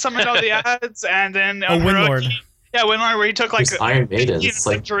guy that summoned all the ads, and then Windlord. Yeah, Windlord, where he took like There's Iron Maiden. It's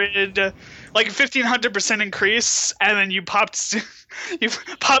like 1500% increase, and then you popped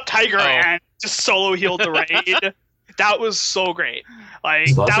Tiger and just solo healed the raid. That was so great.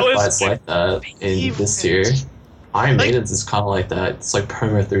 Like that was like that in this tier. Iron Maidens is kind of like that. It's like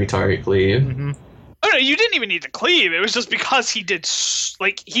perma 3 target cleave. Mm-hmm. Oh no, you didn't even need to cleave. It was just because he did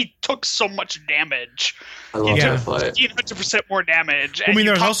he took so much damage. I love that fight. 1500% more damage. I mean,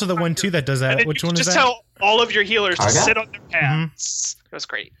 there's also the one too that does that. Which one is that? Just tell all of your healers to Kargath? sit on their pants. It was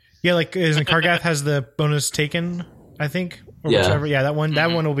great. Yeah, like isn't Kargath has the bonus taken? I think. Or whichever. Yeah, that one. That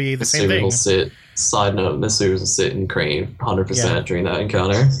one will be the same thing. Will sit. Side note: Mitsuru will sit in Crane 100% during that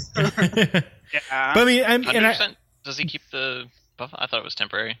encounter. Yeah. But I mean, 100%? Does he keep the buff? I thought it was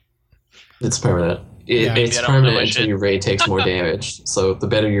temporary. It's permanent. It's I don't know permanent my until shit. your raid takes more damage. So the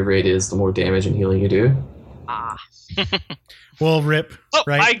better your raid is, the more damage and healing you do. well, rip. Oh,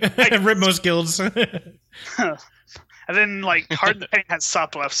 Right. I Rip most guilds. And then, like, Hard the Pain has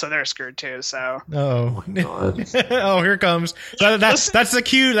sup left, so they're screwed too. So Oh. God. Oh, here comes. That's the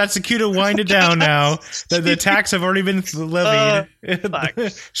cue. That's the cue to wind it down now. The attacks have already been levied.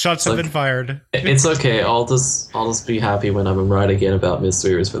 Shots have been fired. It's okay. I'll just be happy when I'm right again about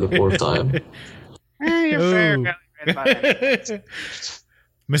Mistweavers for the 4th time. you're very Ooh. right about it.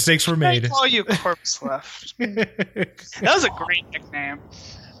 Mistakes were made. All you corpse left. That was a great nickname.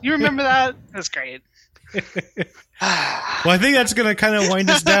 You remember that? That's great. Well, I think that's going to kind of wind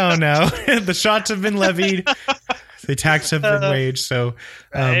us down now. The shots have been levied. The attacks have been waged. So,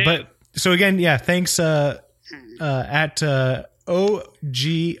 but so again, yeah, thanks at OHG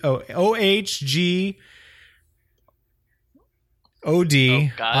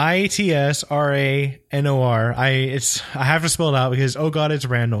ODITSRANOR. I have to spell it out because oh god, it's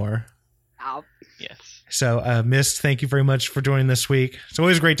Ranor. Yes. So, Mist, thank you very much for joining this week. It's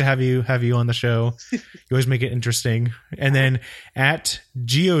always great to have you on the show. You always make it interesting. And then at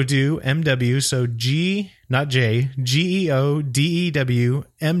GeoDewMW, so G, not J,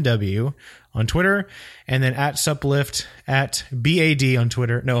 GeoDewMW on Twitter, and then at Suplift at BAD on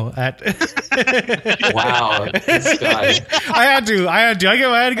Twitter. No, at Wow, this guy. I had to get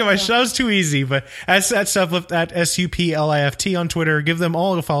my that was too easy, but at Suplift at SUPLIFT on Twitter. Give them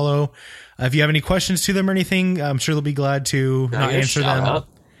all a follow. If you have any questions to them or anything, I'm sure they'll be glad to not answer them.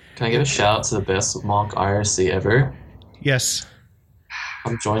 Can I give a shout out to the best monk IRC ever? Yes.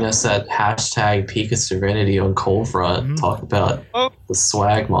 Come join us at hashtag Peak of Serenity on Coldfront. Talk about the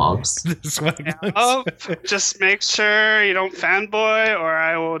swag monks. Just make sure you don't fanboy or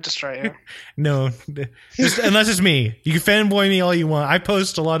I will destroy you. No, unless it's me. You can fanboy me all you want. I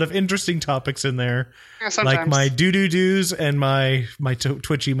post a lot of interesting topics in there. Yeah, sometimes. Like my do-do-dos and my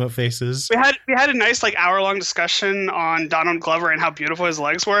Twitch emote faces. We had a nice hour-long discussion on Donald Glover and how beautiful his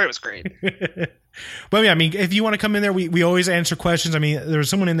legs were. It was great. But yeah, I mean, if you want to come in there, we always answer questions. I mean, there was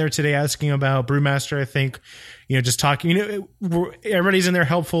someone in there today asking about Brewmaster, I think, just talking, everybody's in there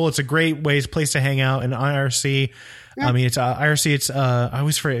helpful. It's a great place to hang out. And IRC, yeah. I mean, it's IRC. It's, I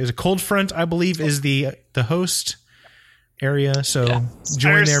always forget, it's a Coldfront, I believe, is the host area. So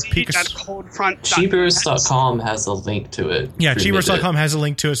join there. Cheapers.com has a link to it. Yeah, Cheapers.com has a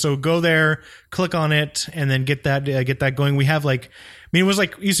link to it. So go there, click on it, and then get that going. We have it was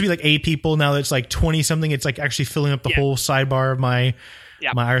it used to be 8 people. Now it's 20 something. It's actually filling up the whole sidebar of my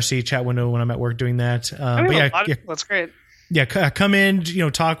IRC chat window when I'm at work doing that. That's great. Yeah, come in,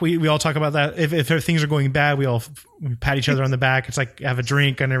 talk. We all talk about that. If things are going bad, we all pat each other on the back. It's have a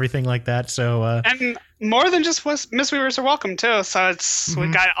drink and everything like that. So and more than just Mistweavers are welcome too. So it's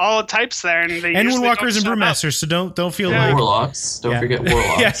we got all types there, and Windwalkers and Brewmasters. So don't feel like Warlocks. Don't forget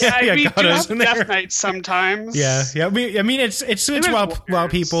Warlocks. We do have Death Knights sometimes. Yeah. I mean it's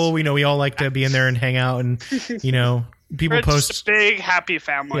wild people. We all like to be in there and hang out, and people post a big happy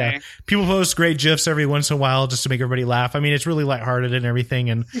family. Yeah, people post great gifs every once in a while just to make everybody laugh. I mean, it's really lighthearted and everything,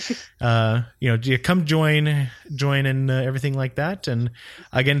 and come join and everything like that. And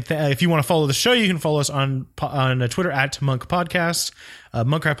again, if you want to follow the show, you can follow us on Twitter at Monk Podcast,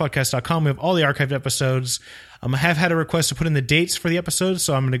 monkcraftpodcast.com. We have all the archived episodes. I have had a request to put in the dates for the episodes,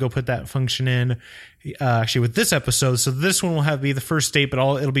 so I'm going to go put that function in actually with this episode. So this one will be the first date, but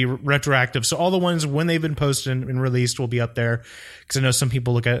it'll be retroactive. So all the ones when they've been posted and released will be up there, because I know some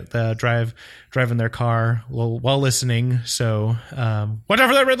people look at the driving their car while listening. So watch out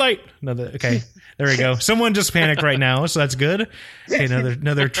for that red light. Okay, there we go. Someone just panicked right now, so that's good. Okay,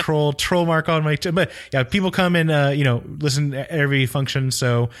 another troll mark on my. But yeah, people come and listen to every function.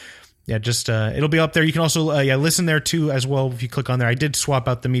 So. Yeah, just it'll be up there. You can also listen there too as well if you click on there. I did swap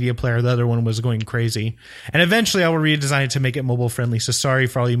out the media player. The other one was going crazy, and eventually I will redesign it to make it mobile friendly. So sorry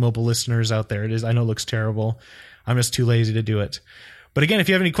for all you mobile listeners out there. I know it looks terrible. I'm just too lazy to do it. But again, if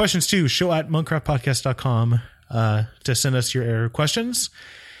you have any questions too, show at monkcraftpodcast.com to send us your questions.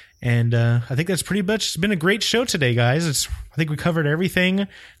 And I think that's pretty much. It's been a great show today, guys. I think we covered everything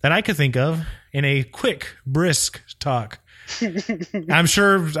that I could think of in a quick, brisk talk. I'm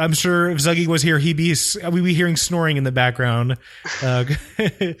sure if Zuggy was here, we'd be hearing snoring in the background. But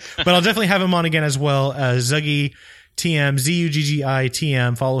I'll definitely have him on again as well. Zuggy TM, ZUGGI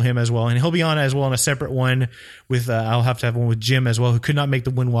TM. Follow him as well, and he'll be on as well on a separate one with. I'll have to have one with Jim as well, who could not make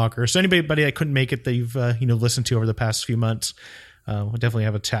the Windwalker. So anybody that couldn't make it that you've listened to over the past few months, we'll definitely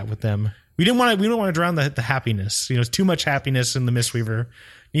have a chat with them. We don't want to drown the happiness. It's too much happiness in the Mistweaver.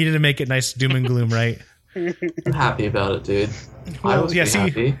 Needed to make it nice, doom and gloom, right? I'm happy about it, dude. I was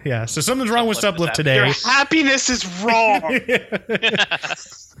happy. Yeah, so something's wrong with Suplift today. Your happiness is wrong.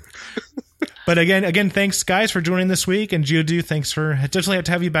 But again, thanks guys for joining this week, and GeoDew, thanks for definitely have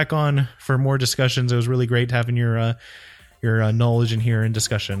to have you back on for more discussions. It was really great having your knowledge in here and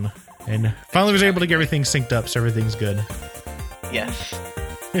discussion, and finally was able to get everything synced up, so everything's good. Yes.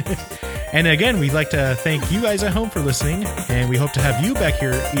 And again, we'd like to thank you guys at home for listening, and we hope to have you back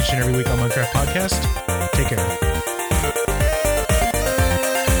here each and every week on Minecraft Podcast. Take care.